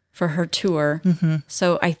 Yes. For her tour. Mm-hmm.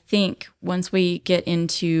 So I think once we get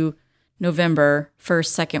into November,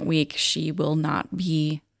 first, second week, she will not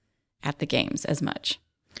be at the games as much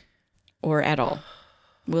or at all.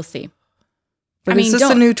 We'll see. But is this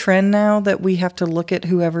a new trend now that we have to look at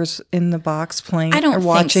whoever's in the box playing or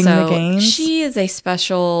watching the games? She is a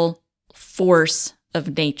special force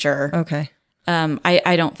of nature. Okay.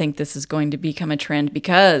 I don't think this is going to become a trend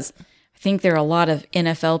because I think there are a lot of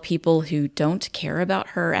NFL people who don't care about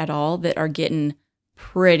her at all that are getting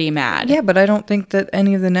pretty mad. Yeah, but I don't think that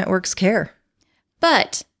any of the networks care.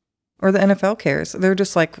 Or the NFL cares. They're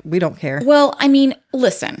just like, we don't care. Well, I mean,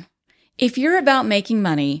 listen, if you're about making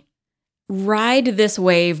money, ride this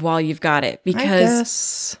wave while you've got it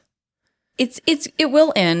because it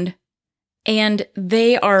will end and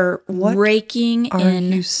they are raking in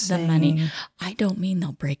the money. I don't mean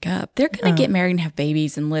they'll break up. They're going to get married and have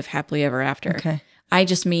babies and live happily ever after. Okay. I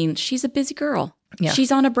just mean she's a busy girl. Yeah.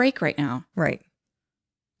 She's on a break right now. Right.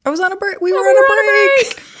 I was on a break. We were on a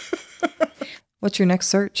break. What's your next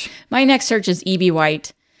search? My next search is E.B.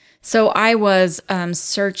 White. So I was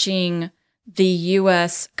searching the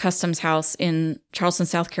U.S. Customs House in Charleston,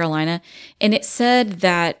 South Carolina, and it said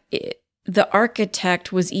that the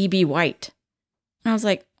architect was E.B. White. And I was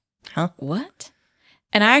like, huh? What?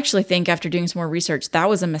 And I actually think after doing some more research, that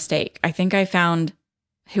was a mistake. I think I found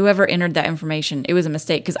whoever entered that information, it was a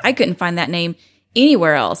mistake because I couldn't find that name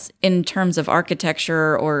anywhere else in terms of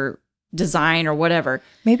architecture or design or whatever.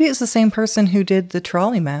 Maybe it's the same person who did the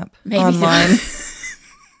trolley map online.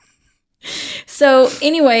 So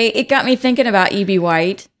anyway, it got me thinking about E.B.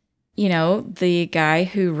 White, you know, the guy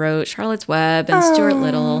who wrote Charlotte's Web and Stuart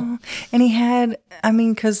Little. And he had,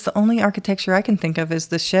 because the only architecture I can think of is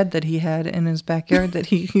the shed that he had in his backyard that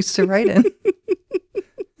he used to write in.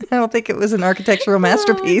 I don't think it was an architectural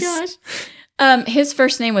masterpiece. Oh my gosh. His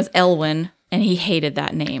first name was Elwyn. And he hated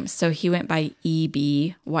that name. So he went by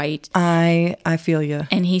E.B. White. I feel you.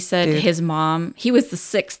 And he said his mom, he was the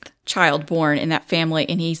 6th child born in that family.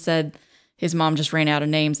 And he said his mom just ran out of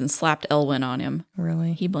names and slapped Elwyn on him.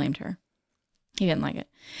 Really? He blamed her. He didn't like it.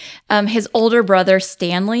 His older brother,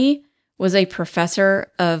 Stanley, was a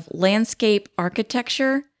professor of landscape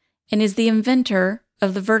architecture and is the inventor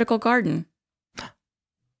of the vertical garden.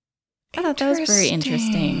 I thought that was very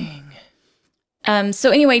interesting. So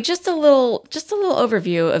anyway, just a little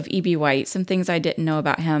overview of E.B. White, some things I didn't know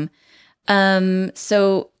about him.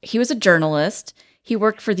 So he was a journalist. He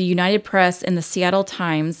worked for the United Press and the Seattle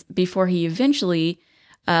Times before he eventually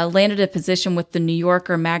landed a position with the New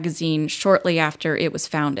Yorker magazine shortly after it was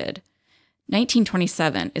founded.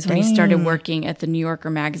 1927 is when he started working at the New Yorker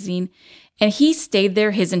magazine, and he stayed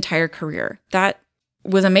there his entire career. That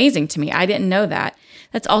was amazing to me. I didn't know that.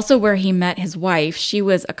 That's also where he met his wife. She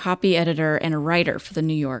was a copy editor and a writer for the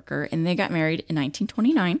New Yorker, and they got married in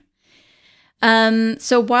 1929.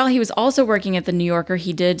 So while he was also working at the New Yorker,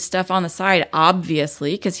 he did stuff on the side,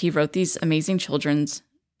 obviously, because he wrote these amazing children's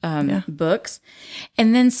books.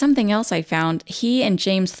 And then something else I found, he and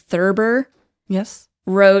James Thurber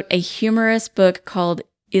wrote a humorous book called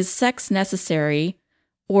Is Sex Necessary?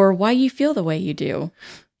 Or Why You Feel the Way You Do.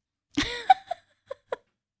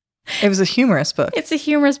 It was a humorous book. It's a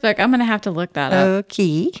humorous book. I'm going to have to look that up.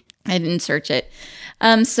 Okay. I didn't search it.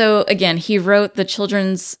 So again, he wrote the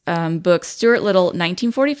children's book Stuart Little,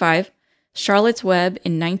 1945, Charlotte's Web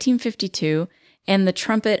in 1952, and The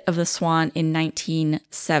Trumpet of the Swan in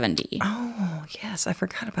 1970. Oh, yes. I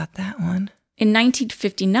forgot about that one. In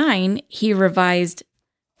 1959, he revised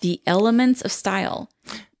The Elements of Style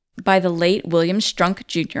by the late William Strunk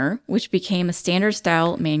Jr., which became a standard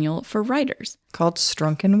style manual for writers. Called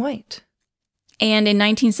Strunk and White. And in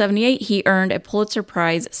 1978, he earned a Pulitzer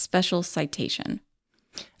Prize special citation.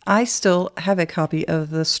 I still have a copy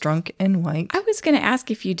of the Strunk and White. I was going to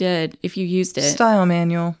ask if you used it. Style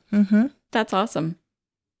manual. Mm-hmm. That's awesome.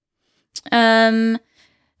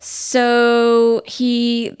 So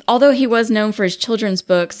although he was known for his children's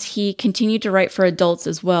books, he continued to write for adults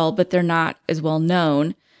as well, but they're not as well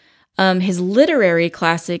known. His literary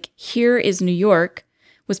classic, Here is New York,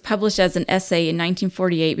 was published as an essay in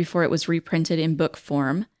 1948 before it was reprinted in book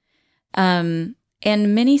form. And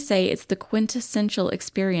many say it's the quintessential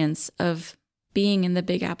experience of being in the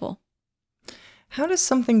Big Apple. How does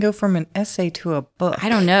something go from an essay to a book? I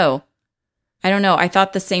don't know. I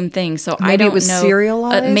thought the same thing. So maybe I don't know. Maybe it was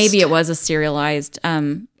serialized? Maybe it was a serialized,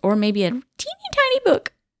 or maybe a teeny tiny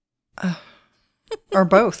book. Or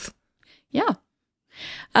both. Yeah.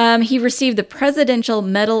 He received the Presidential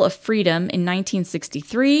Medal of Freedom in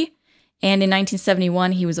 1963, and in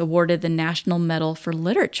 1971, he was awarded the National Medal for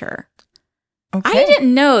Literature. Okay. I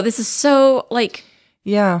didn't know. This is so,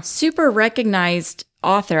 super recognized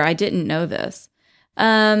author. I didn't know this.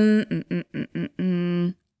 When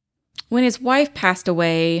his wife passed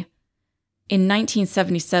away in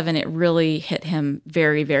 1977, it really hit him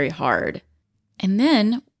very, very hard. And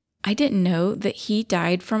then I didn't know that he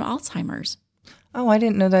died from Alzheimer's. Oh, I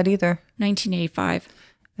didn't know that either. 1985.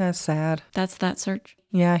 That's sad. That's that search.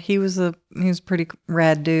 Yeah, he was a pretty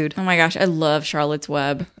rad dude. Oh my gosh, I love Charlotte's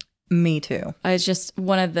Web. Me too. It's just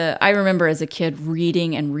I remember as a kid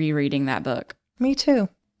reading and rereading that book. Me too.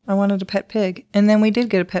 I wanted a pet pig. And then we did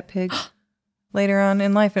get a pet pig later on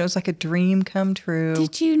in life. It was like a dream come true.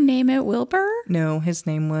 Did you name it Wilbur? No, his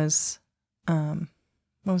name was, what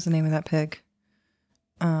was the name of that pig?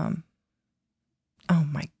 Oh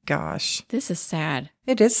my gosh. This is sad.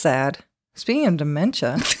 It is sad. Speaking of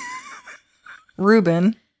dementia,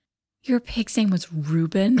 Reuben. Your pig's name was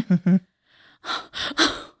Reuben? I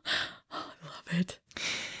love it.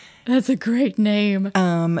 That's a great name.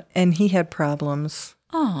 And he had problems.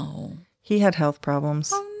 Oh. He had health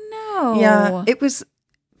problems. Oh, no. Yeah, it was,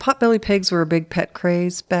 potbelly pigs were a big pet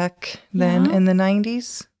craze back then in the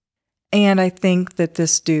 90s. And I think that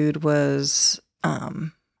this dude was,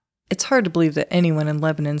 it's hard to believe that anyone in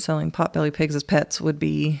Lebanon selling potbelly pigs as pets would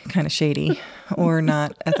be kind of shady or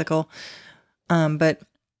not ethical. But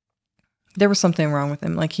there was something wrong with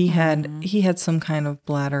him. Like he had some kind of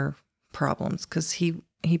bladder problems because he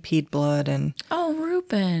peed blood and... Oh,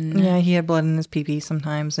 Reuben. Yeah, he had blood in his pee-pee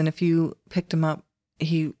sometimes. And if you picked him up,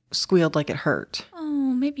 he squealed like it hurt.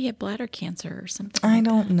 Oh, maybe he had bladder cancer or something. I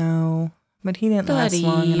don't know. But he didn't last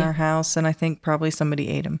long in our house. And I think probably somebody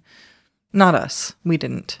ate him. Not us. We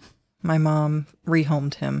didn't. My mom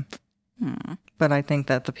rehomed him. But I think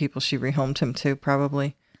that the people she rehomed him to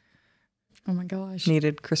probably... Oh my gosh.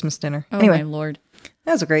 Needed Christmas dinner. Oh anyway, my Lord.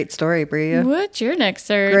 That was a great story, Brea. What's your next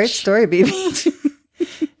search? Great story, baby.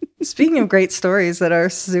 Speaking of great stories that are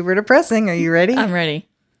super depressing, are you ready? I'm ready.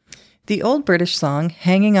 The old British song,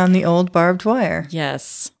 Hanging on the Old Barbed Wire.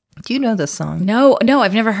 Yes. Do you know this song? No,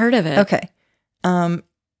 I've never heard of it. Okay.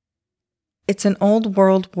 It's an old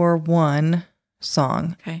World War I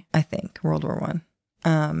song, Okay. I think, World War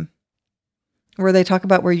I, where they talk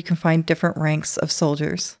about where you can find different ranks of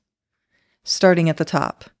soldiers, starting at the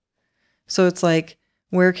top. So it's like,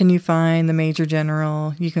 where can you find the major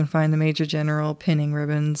general? You can find the major general pinning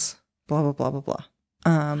ribbons, blah, blah, blah, blah,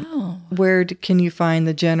 blah. Where can you find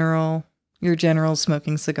the general, your general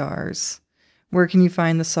smoking cigars? Where can you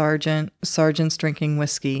find the sergeants drinking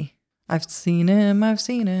whiskey? I've seen him,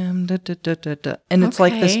 da, da, da, da, da. And it's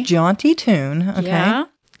like this jaunty tune, okay? Yeah.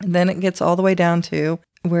 And then it gets all the way down to,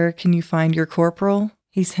 where can you find your corporal?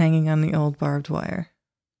 He's hanging on the old barbed wire.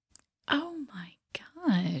 Oh my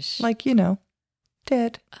gosh. Like,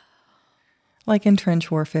 dead. Like in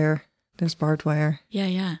trench warfare, there's barbed wire.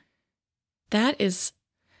 Yeah. That is...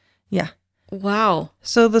 Yeah. Wow.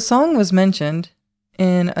 So the song was mentioned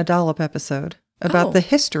in a Dollop episode about the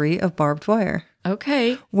history of barbed wire.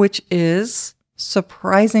 Okay. Which is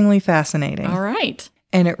surprisingly fascinating. All right.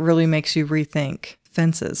 And it really makes you rethink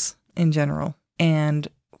fences in general and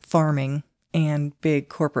farming and big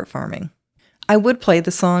corporate farming. I would play the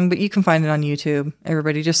song, but you can find it on YouTube.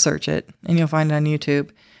 Everybody just search it and you'll find it on YouTube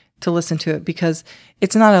to listen to it because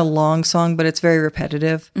it's not a long song, but it's very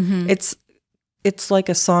repetitive. Mm-hmm. It's like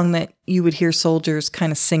a song that you would hear soldiers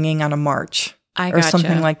kind of singing on a march. Or gotcha.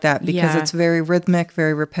 Something like that because it's very rhythmic,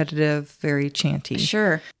 very repetitive, very chanty.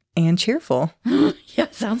 Sure. And cheerful. Yeah,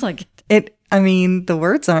 sounds like it. The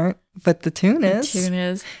words aren't, but the tune is. The tune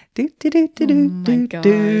is. Do, do, do, do, do, my gosh.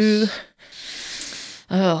 do.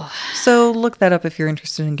 Oh. So look that up if you're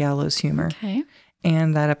interested in gallows humor. Okay.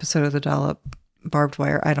 And that episode of the Dollop barbed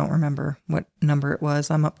wire, I don't remember what number it was.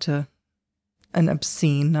 I'm up to an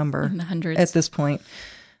obscene number. In the hundreds. At this point.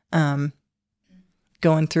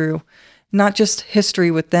 Going through not just history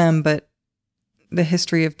with them, but the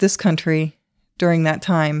history of this country during that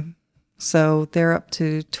time. So they're up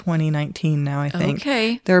to 2019 now, I think.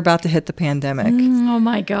 Okay. They're about to hit the pandemic. Oh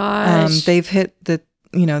my gosh. They've hit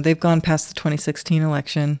they've gone past the 2016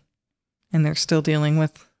 election and they're still dealing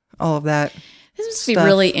with all of that. This must be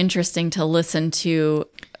really interesting to listen to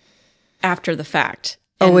after the fact.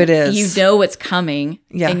 And it is. You know what's coming.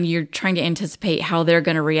 Yeah. And you're trying to anticipate how they're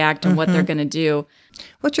going to react and what they're going to do.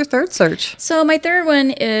 What's your third search? So my third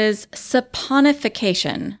one is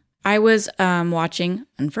saponification. I was watching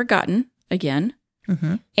Unforgotten again,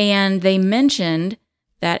 and they mentioned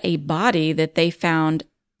that a body that they found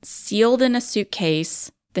sealed in a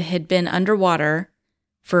suitcase that had been underwater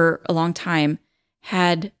for a long time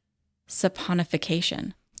had saponification.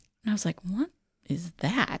 And I was like, what is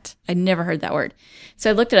that? I'd never heard that word. So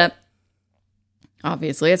I looked it up.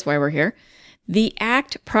 Obviously, that's why we're here. The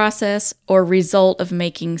act, process, or result of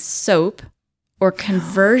making soap or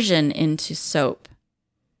conversion into soap.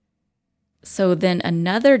 So then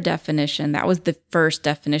another definition, that was the first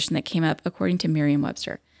definition that came up according to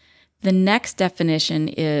Merriam-Webster. The next definition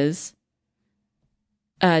is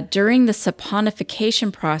during the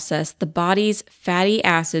saponification process, the body's fatty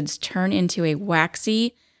acids turn into a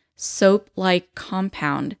waxy, soap-like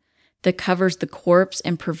compound that covers the corpse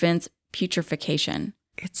and prevents putrefaction.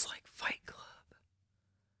 It's like Fight Club.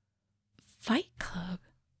 Fight Club?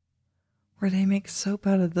 Where they make soap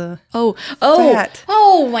out of the fat.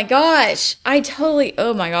 Oh my gosh.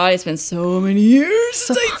 Oh my God, it's been so many years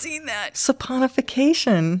since I've seen that.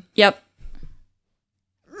 Saponification. Yep.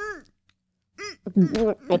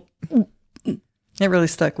 It really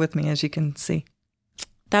stuck with me, as you can see.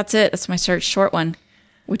 That's it. That's my short one,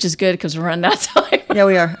 which is good because we're running out of time. Yeah,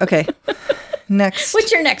 we are. Okay. Next.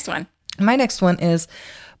 What's your next one? My next one is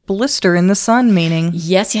blister in the sun, meaning.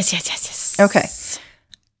 Yes. Okay.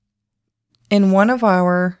 In one of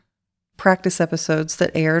our practice episodes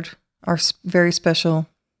that aired, our very special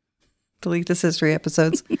Delete This History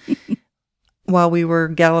episodes, while we were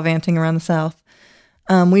gallivanting around the South,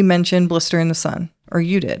 we mentioned blister in the sun, or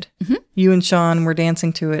you did. Mm-hmm. You and Sean were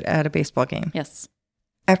dancing to it at a baseball game. Yes.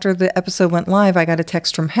 After the episode went live, I got a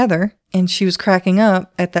text from Heather, and she was cracking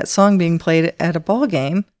up at that song being played at a ball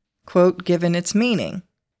game, quote, given its meaning.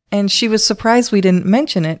 And she was surprised we didn't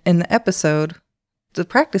mention it in the episode, the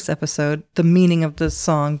practice episode, the meaning of the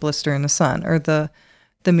song Blister in the Sun, or the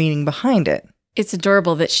meaning behind it. It's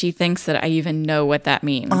adorable that she thinks that I even know what that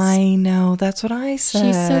means. I know. That's what I said.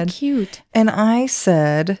 She's so cute. And I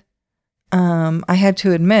said, I had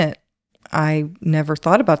to admit, I never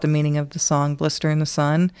thought about the meaning of the song Blister in the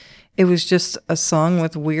Sun. It was just a song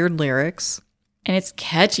with weird lyrics. And it's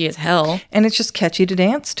catchy as hell. And it's just catchy to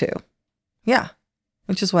dance to. Yeah.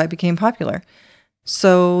 Which is why it became popular.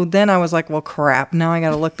 So then I was like, well, crap. Now I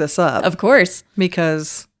got to look this up. Of course.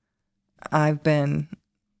 Because I've been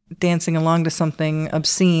dancing along to something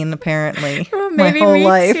obscene, apparently, Maybe my whole me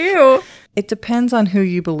life. Too. It depends on who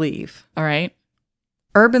you believe. All right.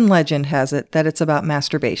 Urban legend has it that it's about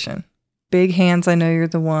masturbation. Big hands, I know you're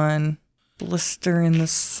the one. Blister in the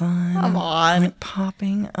sun. Come on. Like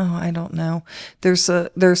popping. Oh, I don't know. There's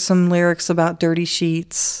some lyrics about dirty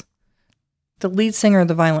sheets. The lead singer of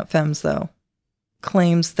the Violent Femmes, though,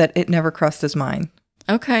 claims that it never crossed his mind.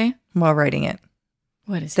 Okay. While writing it.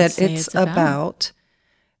 What does that say it's about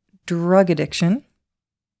drug addiction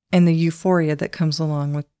and the euphoria that comes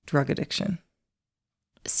along with drug addiction.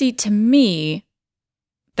 See, to me,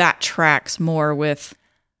 that tracks more with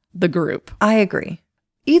the group. I agree.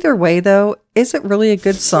 Either way, though, is it really a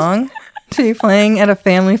good song to be playing at a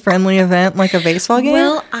family-friendly event like a baseball game?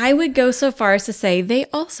 Well, I would go so far as to say they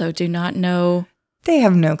also do not know. They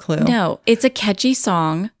have no clue. No, it's a catchy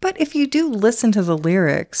song. But if you do listen to the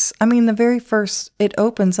lyrics, I mean, the very first, it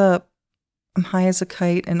opens up, I'm high as a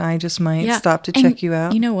kite and I just might stop to check you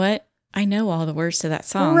out. You know what? I know all the words to that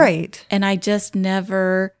song. Right. And I just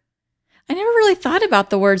never really thought about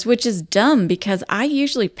the words, which is dumb because I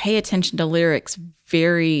usually pay attention to lyrics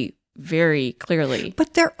very, very clearly.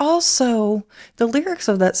 But they're also, the lyrics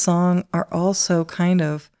of that song are also kind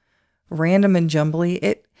of random and jumbly.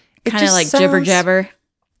 It kind of like jibber jabber.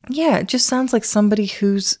 Yeah, it just sounds like somebody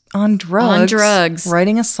who's on drugs.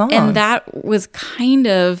 Writing a song. And that was kind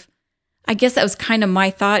of, I guess that was kind of my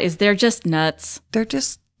thought, is they're just nuts. They're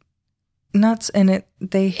just nuts, and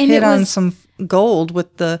they hit on some gold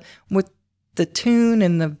with the tune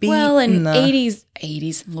and the beat. Well, and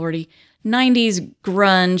 80s, lordy, 90s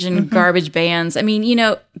grunge and garbage bands. I mean,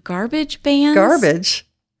 garbage bands? Garbage.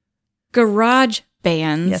 Garage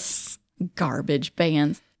bands. Yes. Garbage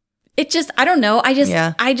bands. It just, I don't know. I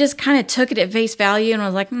just kind of took it at face value and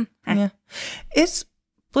was like, Yeah. Is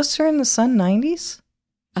Blister in the Sun 90s?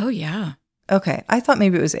 Oh, yeah. Okay. I thought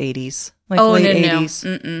maybe it was 80s. Like late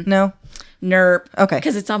 80s. No? Nerp. Okay.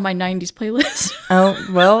 Because it's on my 90s playlist. Oh,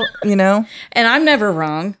 well, And I'm never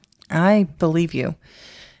wrong. I believe you.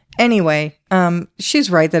 Anyway, she's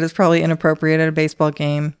right that it's probably inappropriate at a baseball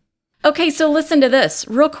game. Okay, so listen to this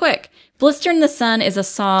real quick. Blister in the Sun is a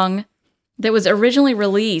song that was originally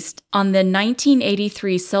released on the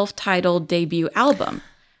 1983 self-titled debut album.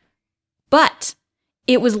 But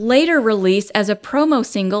it was later released as a promo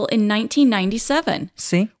single in 1997.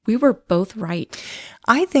 See? We were both right.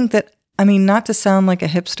 I think that, not to sound like a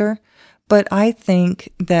hipster, but I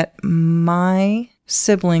think that my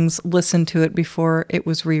siblings listened to it before it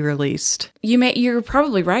was re-released. You're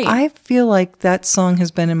probably right. I feel like that song has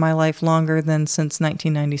been in my life longer than since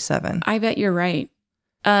 1997. I bet you're right.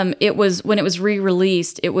 It was when it was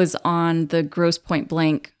re-released, it was on the Grosse Pointe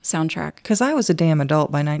Blank soundtrack. Because I was a damn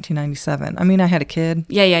adult by 1997. I had a kid.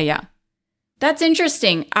 Yeah. That's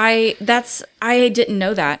interesting. I didn't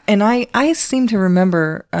know that. And I seem to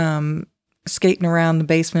remember skating around the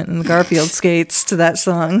basement in the Garfield skates to that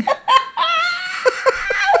song.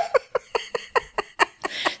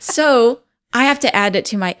 So I have to add it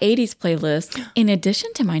to my 80s playlist in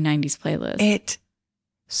addition to my 90s playlist. It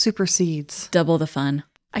supersedes. Double the fun.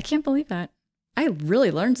 I can't believe that. I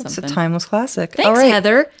really learned something. It's a timeless classic. Thanks, All right.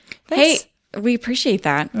 Heather. Thanks. Hey, we appreciate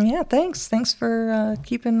that. Yeah, thanks. Thanks for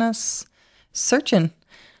keeping us searching.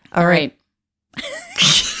 All right.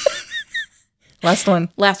 Last one.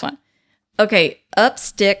 Last one. Okay. Up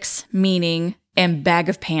sticks meaning and bag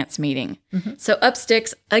of pants meaning. Mm-hmm. So up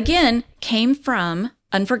sticks, again, came from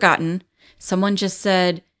Unforgotten. Someone just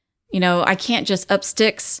said, I can't just up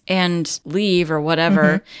sticks and leave or whatever.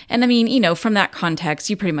 Mm-hmm. And I mean, from that context,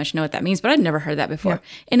 you pretty much know what that means, but I'd never heard that before.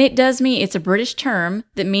 Yeah. And it does mean, it's a British term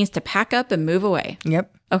that means to pack up and move away.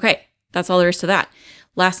 Yep. Okay. That's all there is to that.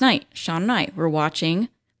 Last night, Sean and I were watching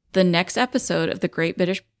the next episode of the Great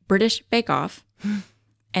British Bake Off,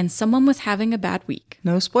 and someone was having a bad week.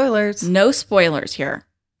 No spoilers. No spoilers here.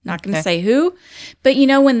 Not going to say who, but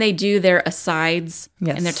when they do their asides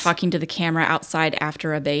and they're talking to the camera outside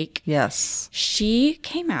after a bake. Yes. She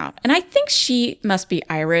came out, and I think she must be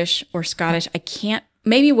Irish or Scottish.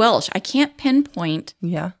 Maybe Welsh. I can't pinpoint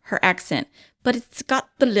her accent, but it's got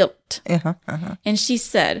the lilt. And she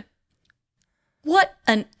said, "What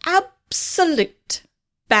an absolute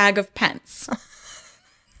bag of pants."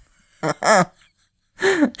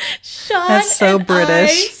 Sean That's so and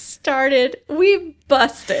British. We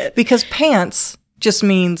busted. Because pants just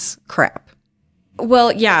means crap.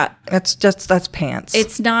 Well, yeah. That's pants.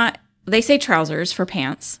 It's not, they say trousers for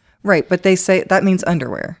pants. Right, but they say that means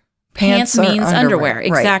underwear. Pants means underwear.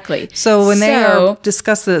 Exactly. Right. So when they are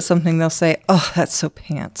discussing something, they'll say, "Oh, that's so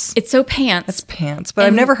pants." It's so pants. That's pants. But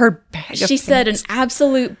I've never heard bag of pants. She said an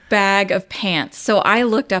absolute bag of pants. So I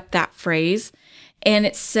looked up that phrase, and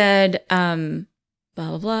it said, blah,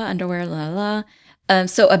 blah, blah, underwear, blah, blah.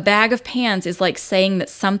 So a bag of pants is like saying that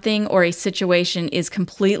something or a situation is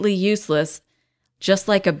completely useless, just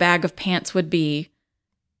like a bag of pants would be,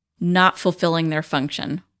 not fulfilling their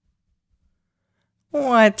function.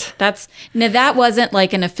 What? Now that wasn't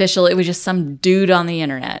like an official, it was just some dude on the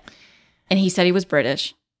internet. And he said he was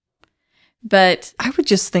British. But I would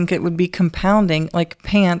just think it would be compounding, like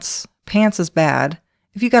pants is bad.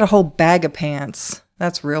 If you got a whole bag of pants,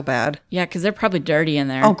 that's real bad. Yeah, because they're probably dirty in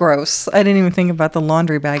there. Oh, gross. I didn't even think about the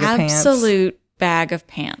laundry bag of pants. Absolute bag of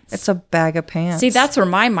pants. It's a bag of pants. See, that's where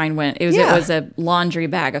my mind went. It was a laundry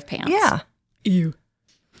bag of pants. Yeah. Ew.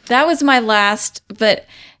 That was my last, but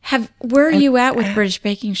where are you at with British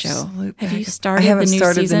Baking Show? Have you started the new season? I haven't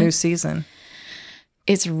started the new season.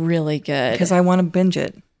 It's really good. Because I want to binge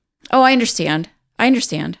it. Oh, I understand.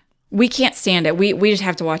 We can't stand it. We just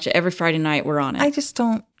have to watch it every Friday night. We're on it. I just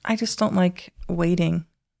don't like waiting.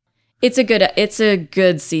 It's a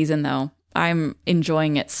good season though. I'm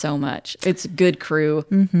enjoying it so much. It's a good crew.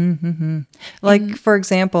 Like for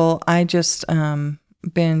example, I just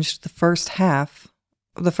binged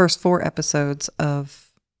the first 4 episodes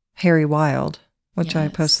of Harry Wild, which I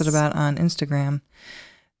posted about on Instagram.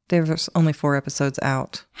 There's only 4 episodes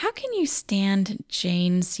out. How can you stand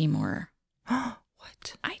Jane Seymour?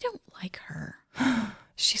 What? I don't like her.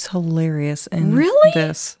 She's hilarious in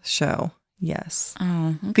this show. Yes.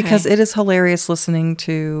 Oh, okay. Because it is hilarious listening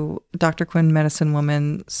to Dr. Quinn, Medicine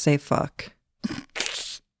Woman, say fuck.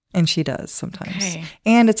 And she does sometimes. Okay.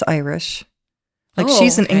 And it's Irish. Like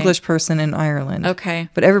she's an English person in Ireland. Okay.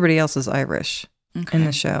 But everybody else is Irish in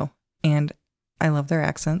the show. And I love their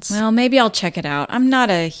accents. Well, maybe I'll check it out. I'm not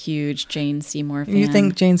a huge Jane Seymour fan. You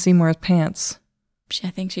think Jane Seymour has pants? I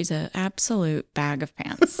think she's an absolute bag of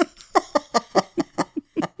pants.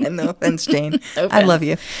 No offense, Jane. No offense. I love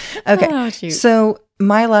you. Okay. Oh, shoot. So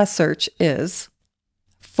my last search is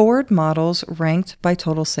Ford models ranked by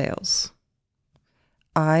total sales.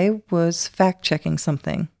 I was fact-checking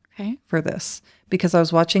something for this because I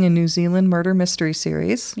was watching a New Zealand murder mystery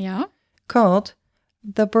series called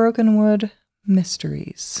The Brokenwood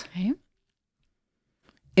Mysteries. Okay.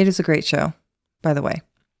 It is a great show, by the way.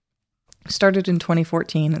 Started in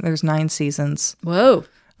 2014. There's 9 seasons. Whoa.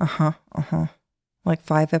 Like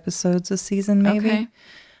 5 episodes a season, maybe. Okay.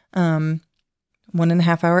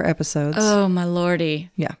 1.5 hour episodes. Oh, my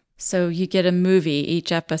lordy. Yeah. So you get a movie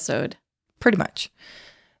each episode. Pretty much.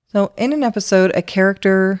 So in an episode, a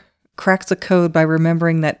character cracks a code by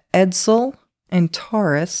remembering that Edsel and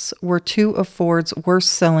Taurus were 2 of Ford's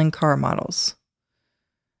worst-selling car models.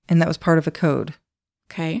 And that was part of a code.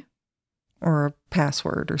 Okay. Or a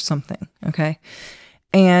password or something. Okay.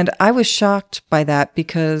 And I was shocked by that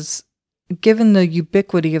because given the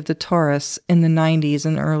ubiquity of the Taurus in the 90s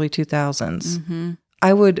and early 2000s,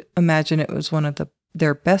 I would imagine it was one of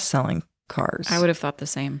their best-selling cars. I would have thought the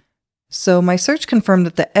same. So my search confirmed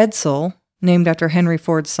that the Edsel named after Henry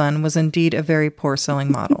Ford's son, was indeed a very poor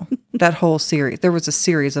selling model. That whole series, there was a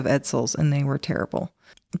series of Edsels and they were terrible.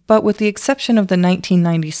 But with the exception of the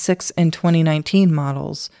 1996 and 2019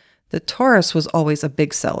 models, the Taurus was always a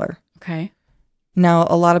big seller. Okay. Now,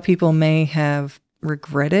 a lot of people may have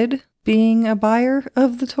regretted being a buyer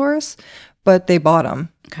of the Taurus, but they bought them.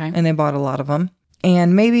 Okay. And they bought a lot of them.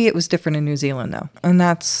 And maybe it was different in New Zealand, though. And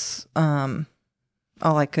that's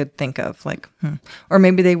all I could think of. Or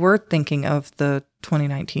maybe they were thinking of the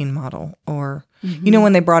 2019 model. Or, you know,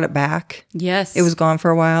 when they brought it back? Yes. It was gone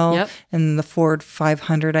for a while. Yep. And the Ford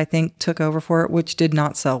 500, I think, took over for it, which did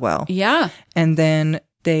not sell well. Yeah. And then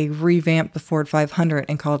they revamped the Ford 500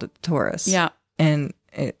 and called it the Taurus. Yeah. And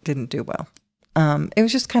it didn't do well. It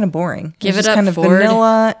was just kind of boring. Give it was it up, kind of Ford.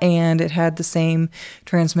 vanilla, and it had the same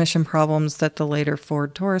transmission problems that the later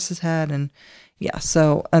Ford Tauruses had. And yeah,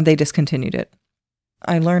 so they discontinued it.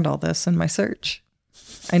 I learned all this in my search.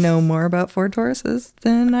 I know more about Ford Tauruses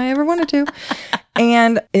than I ever wanted to.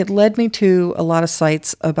 And it led me to a lot of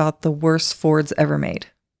sites about the worst Fords ever made.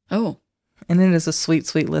 Oh, And it is a sweet,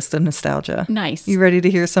 sweet list of nostalgia. nice. You ready to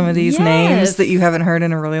hear some of these names Yes. that you haven't heard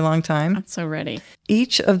in a really long time? I'm so ready.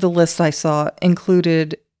 Each of the lists I saw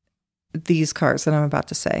included these cars that I'm about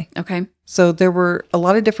to say. Okay. So there were a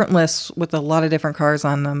lot of different lists with a lot of different cars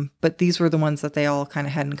on them, but these were the ones that they all kind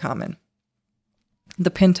of had in common.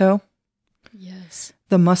 The Pinto, Yes.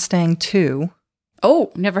 the Mustang II.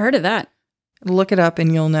 Oh, never heard of that. Look it up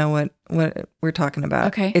and you'll know what we're talking about.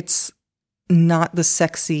 Okay. It's not the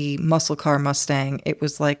sexy muscle car Mustang. It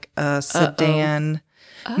was like a sedan.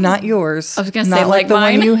 Oh. Not yours. I was gonna not say, like the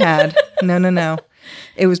mine. one you had. No.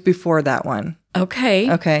 It was before that one.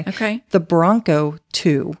 Okay. Okay. Okay. The Bronco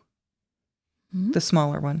 2, Hmm? the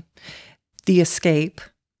smaller one. The Escape.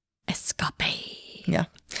 Escape. Yeah.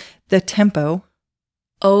 The Tempo.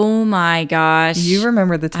 Oh my gosh. You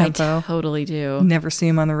remember the Tempo. I totally do. Never see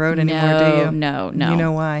him on the road anymore, do you? No. You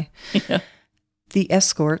know why. The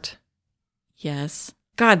Escort. Yes.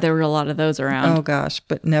 God, there were a lot of those around. Oh gosh,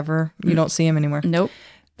 but never. You don't see him anymore. Nope.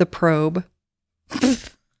 The Probe.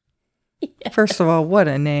 First of all, what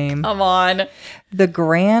a name. Come on. The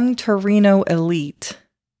Gran Torino Elite.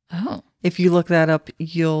 Oh. If you look that up,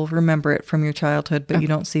 you'll remember it from your childhood, but you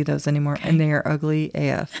don't see those anymore, and they are ugly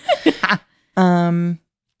AF.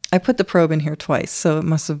 I put the Probe in here twice, so it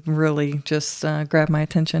must have really just grabbed my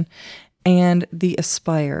attention. And the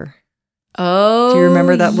Aspire. Oh. Do you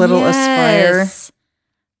remember that little Aspire?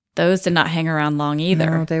 Those did not hang around long either.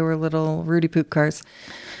 No, they were little Rudy Poop cars.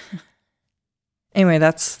 Anyway,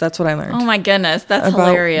 that's what I learned. Oh my goodness. That's about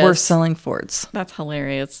hilarious. worth selling Fords. That's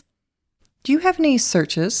hilarious. Do you have any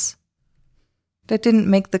searches that didn't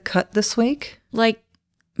make the cut this week? Like,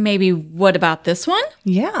 maybe what about this one?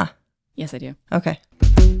 Yeah. Yes, I do. Okay.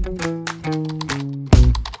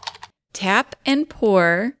 Tap and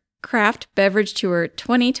Pour Craft Beverage Tour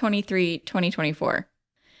 2023-2024.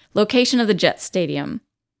 Location of the Jets Stadium.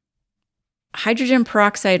 Hydrogen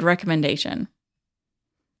peroxide recommendation.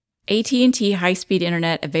 AT&T high-speed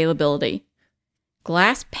internet availability.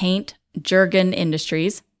 Glass Paint Jurgen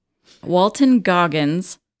Industries. Walton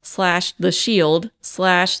Goggins / The Shield /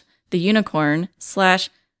 The Unicorn /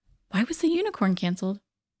 why was the Unicorn canceled?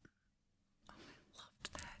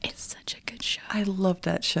 It's such a good show. I love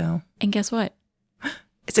that show. And guess what?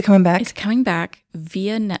 Is it coming back? It's coming back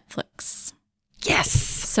via Netflix. Yes.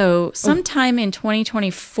 So sometime in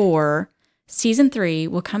 2024, season 3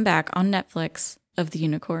 will come back on Netflix of The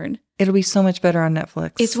Unicorn. It'll be so much better on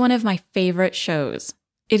Netflix. It's one of my favorite shows.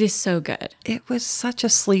 It is so good. It was such a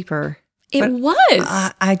sleeper. It But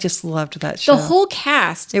was. I just loved that show. The whole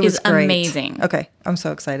cast It was is great. amazing. Okay, I'm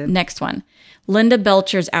so excited. Next one. Linda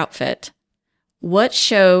Belcher's outfit. What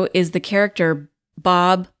show is the character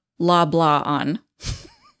Bob Blah Blah on?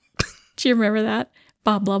 Do you remember that?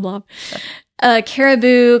 Bob Blah Blah.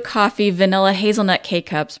 Caribou Coffee Vanilla Hazelnut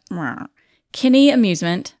K-Cups. Kinney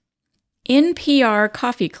Amusement. NPR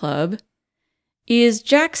Coffee Club. Is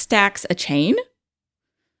Jack Stacks a chain?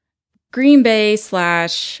 Green Bay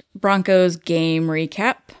 / Broncos game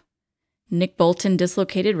recap. Nick Bolton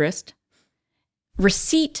dislocated wrist.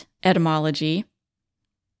 Receipt etymology.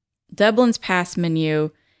 Dublin's Pass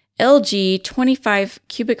menu. LG 25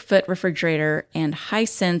 cubic foot refrigerator and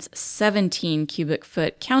Hisense 17 cubic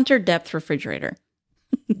foot counter depth refrigerator.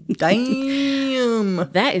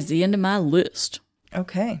 Damn. That is the end of my list.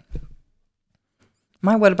 Okay.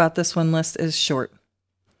 My what about this one list is short.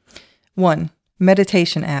 1.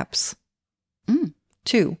 Meditation apps.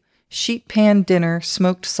 2. Sheet pan dinner,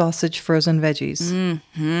 smoked sausage, frozen veggies.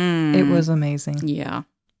 Mm-hmm. It was amazing. Yeah.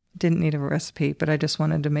 Didn't need a recipe, but I just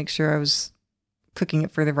wanted to make sure I was cooking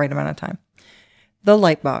it for the right amount of time. The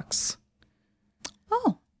light box.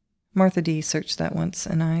 Martha D searched that once,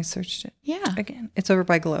 and I searched it Yeah. again. It's over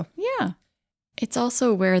by Glow. Yeah. It's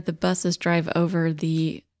also where the buses drive over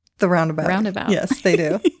the roundabout. Roundabout. Yes, they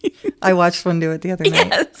do. I watched one do it the other night.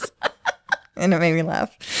 Yes. And it made me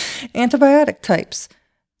laugh. Antibiotic types.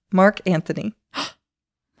 Mark Anthony.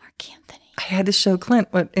 Mark Anthony. I had to show Clint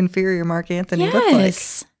what inferior Mark Anthony looked like.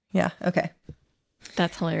 Yes. Yeah, okay.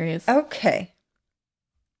 That's hilarious. Okay.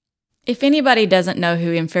 If anybody doesn't know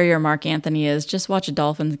who inferior Mark Anthony is, just watch a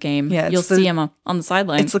Dolphins game. Yeah, You'll see him on the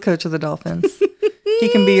sideline. It's the coach of the Dolphins. He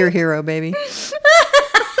can be your hero, baby.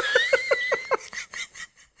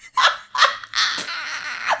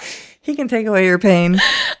 He can take away your pain.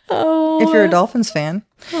 Oh. If you're a Dolphins fan.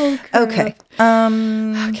 Oh, Okay.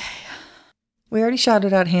 Okay. We already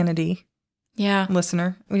shouted out Hannah D, Yeah.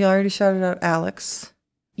 listener. We already shouted out Alex.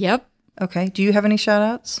 Yep. Okay. Do you have any shout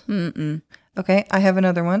outs? Mm-mm. Okay. I have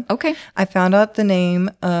another one. Okay. I found out the name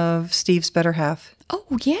of Steve's better half. Oh,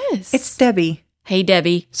 yes. It's Debbie. Hey,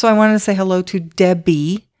 Debbie. So I wanted to say hello to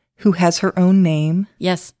Debbie, who has her own name.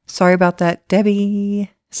 Yes. Sorry about that, Debbie.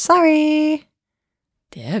 Sorry.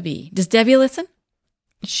 Debbie. Does Debbie listen?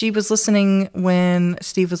 She was listening when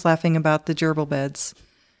Steve was laughing about the gerbil beds.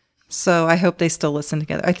 So I hope they still listen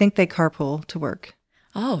together. I think they carpool to work.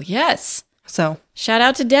 Oh, yes. So Shout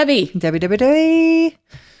out to Debbie. Debbie.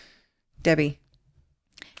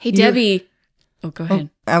 Hey, Debbie. Oh, go ahead.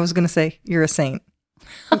 I was going to say, you're a saint.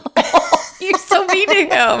 You're so mean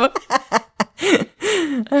to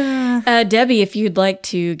him. Debbie, if you'd like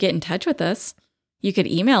to get in touch with us, you could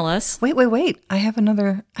email us. Wait. I have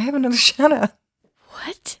another shout out.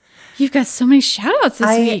 What? You've got so many shout outs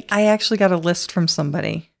this week. I actually got a list from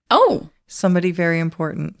somebody. Oh. Somebody very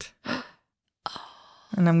important.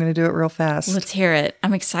 And I'm going to do it real fast. Let's hear it.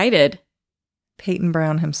 I'm excited. Peyton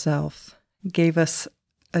Brown himself gave us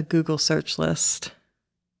a Google search list.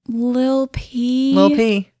 Lil P. Lil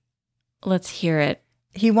P. Let's hear it.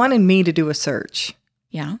 He wanted me to do a search.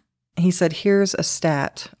 Yeah. He said, here's a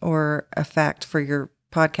stat or a fact for your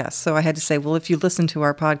podcast. So I had to say, well, if you listen to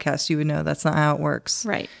our podcast, you would know that's not how it works.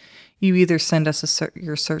 Right. You either send us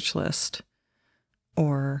your search list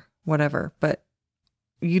or whatever, but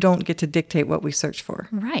you don't get to dictate what we search for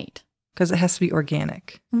Right. because it has to be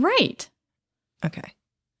organic. Right. Okay.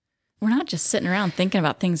 We're not just sitting around thinking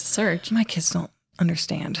about things to search. My kids don't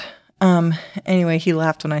understand. Anyway, he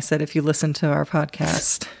laughed when I said, if you listen to our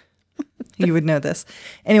podcast, you would know this.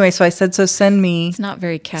 Anyway, so I said, so send me It's not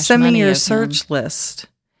very cash Send money me your of him. search list.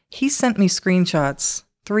 He sent me screenshots,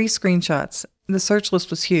 3 screenshots. The search list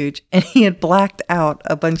was huge, and he had blacked out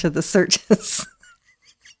a bunch of the searches.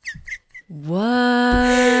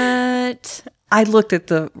 What? I looked at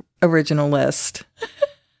the original list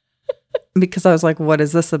because I was like, what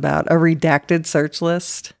is this about? A redacted search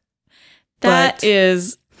list? That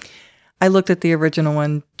is... I looked at the original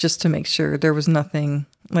one just to make sure there was nothing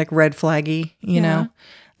like red flaggy, you know?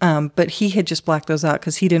 But he had just blacked those out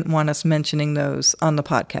because he didn't want us mentioning those on the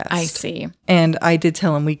podcast. I see. And I did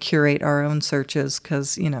tell him we curate our own searches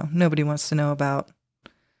because, you know, nobody wants to know about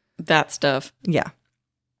That stuff. Yeah.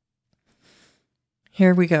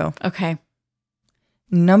 Here we go. Okay.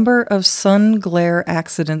 Number of sun glare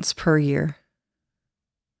accidents per year.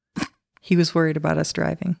 He was worried about us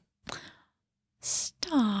driving.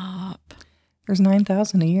 Stop. There's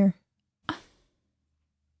 9,000 a year.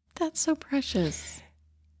 That's so precious.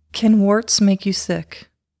 Can warts make you sick?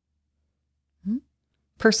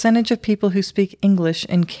 Percentage of people who speak English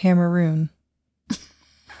in Cameroon.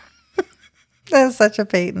 That's such a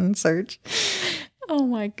Peyton search. Oh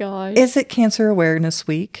my gosh. Is it Cancer Awareness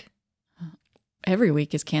Week? Every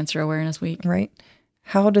week is Cancer Awareness Week. Right.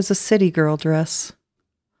 How does a city girl dress?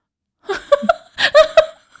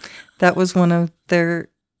 That was one of their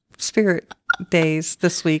spirit days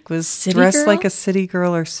this week was City dress girl? like a city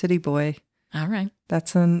girl or city boy. All right.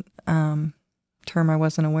 That's a term I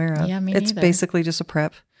wasn't aware of. Yeah, me It's neither. basically just a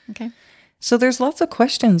prep. Okay. So there's lots of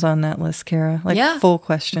questions on that list, Cara. Like Yeah. full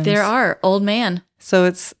questions. There are. Old man. So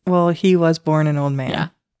it's, well, he was born an old man. Yeah.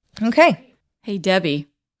 Okay. Hey, Debbie.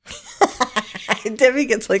 Debbie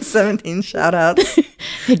gets like 17 shout outs.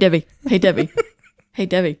 Hey, Debbie. Hey, Debbie. Hey,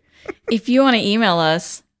 Debbie. If you want to email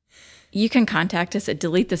us, you can contact us at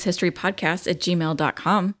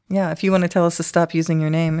deletethisthistorypodcast@gmail.com. Yeah. If you want to tell us to stop using your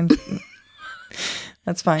name, and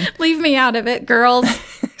that's fine. Leave me out of it, girls.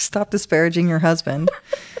 Stop disparaging your husband.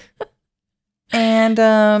 And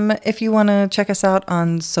if you want to check us out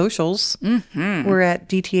on socials, we're at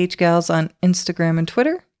DTH Gals on Instagram and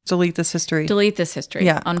Twitter. Delete This History. Delete This History.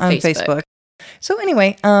 Yeah, on Facebook. So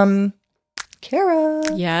anyway, Cara,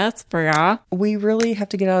 Yes, Brea. we really have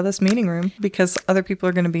to get out of this meeting room because other people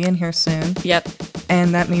are going to be in here soon. Yep.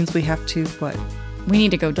 And that means we have to, what? We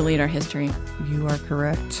need to go delete our history. You are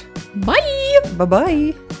correct. Bye!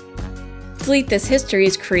 Bye-bye. Delete This History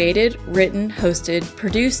is created, written, hosted,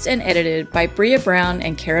 produced, and edited by Brea Brown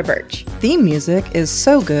and Cara Birch. Theme music is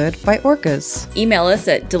So Good by Orcas. Email us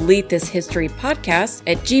at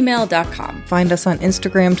deletethисhistorypodcast@gmail.com. Find us on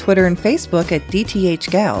Instagram, Twitter, and Facebook at DTH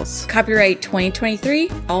Gals. Copyright 2023,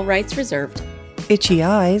 all rights reserved. Itchy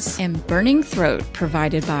Eyes. And Burning Throat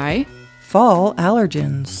provided by Fall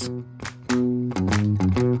Allergens.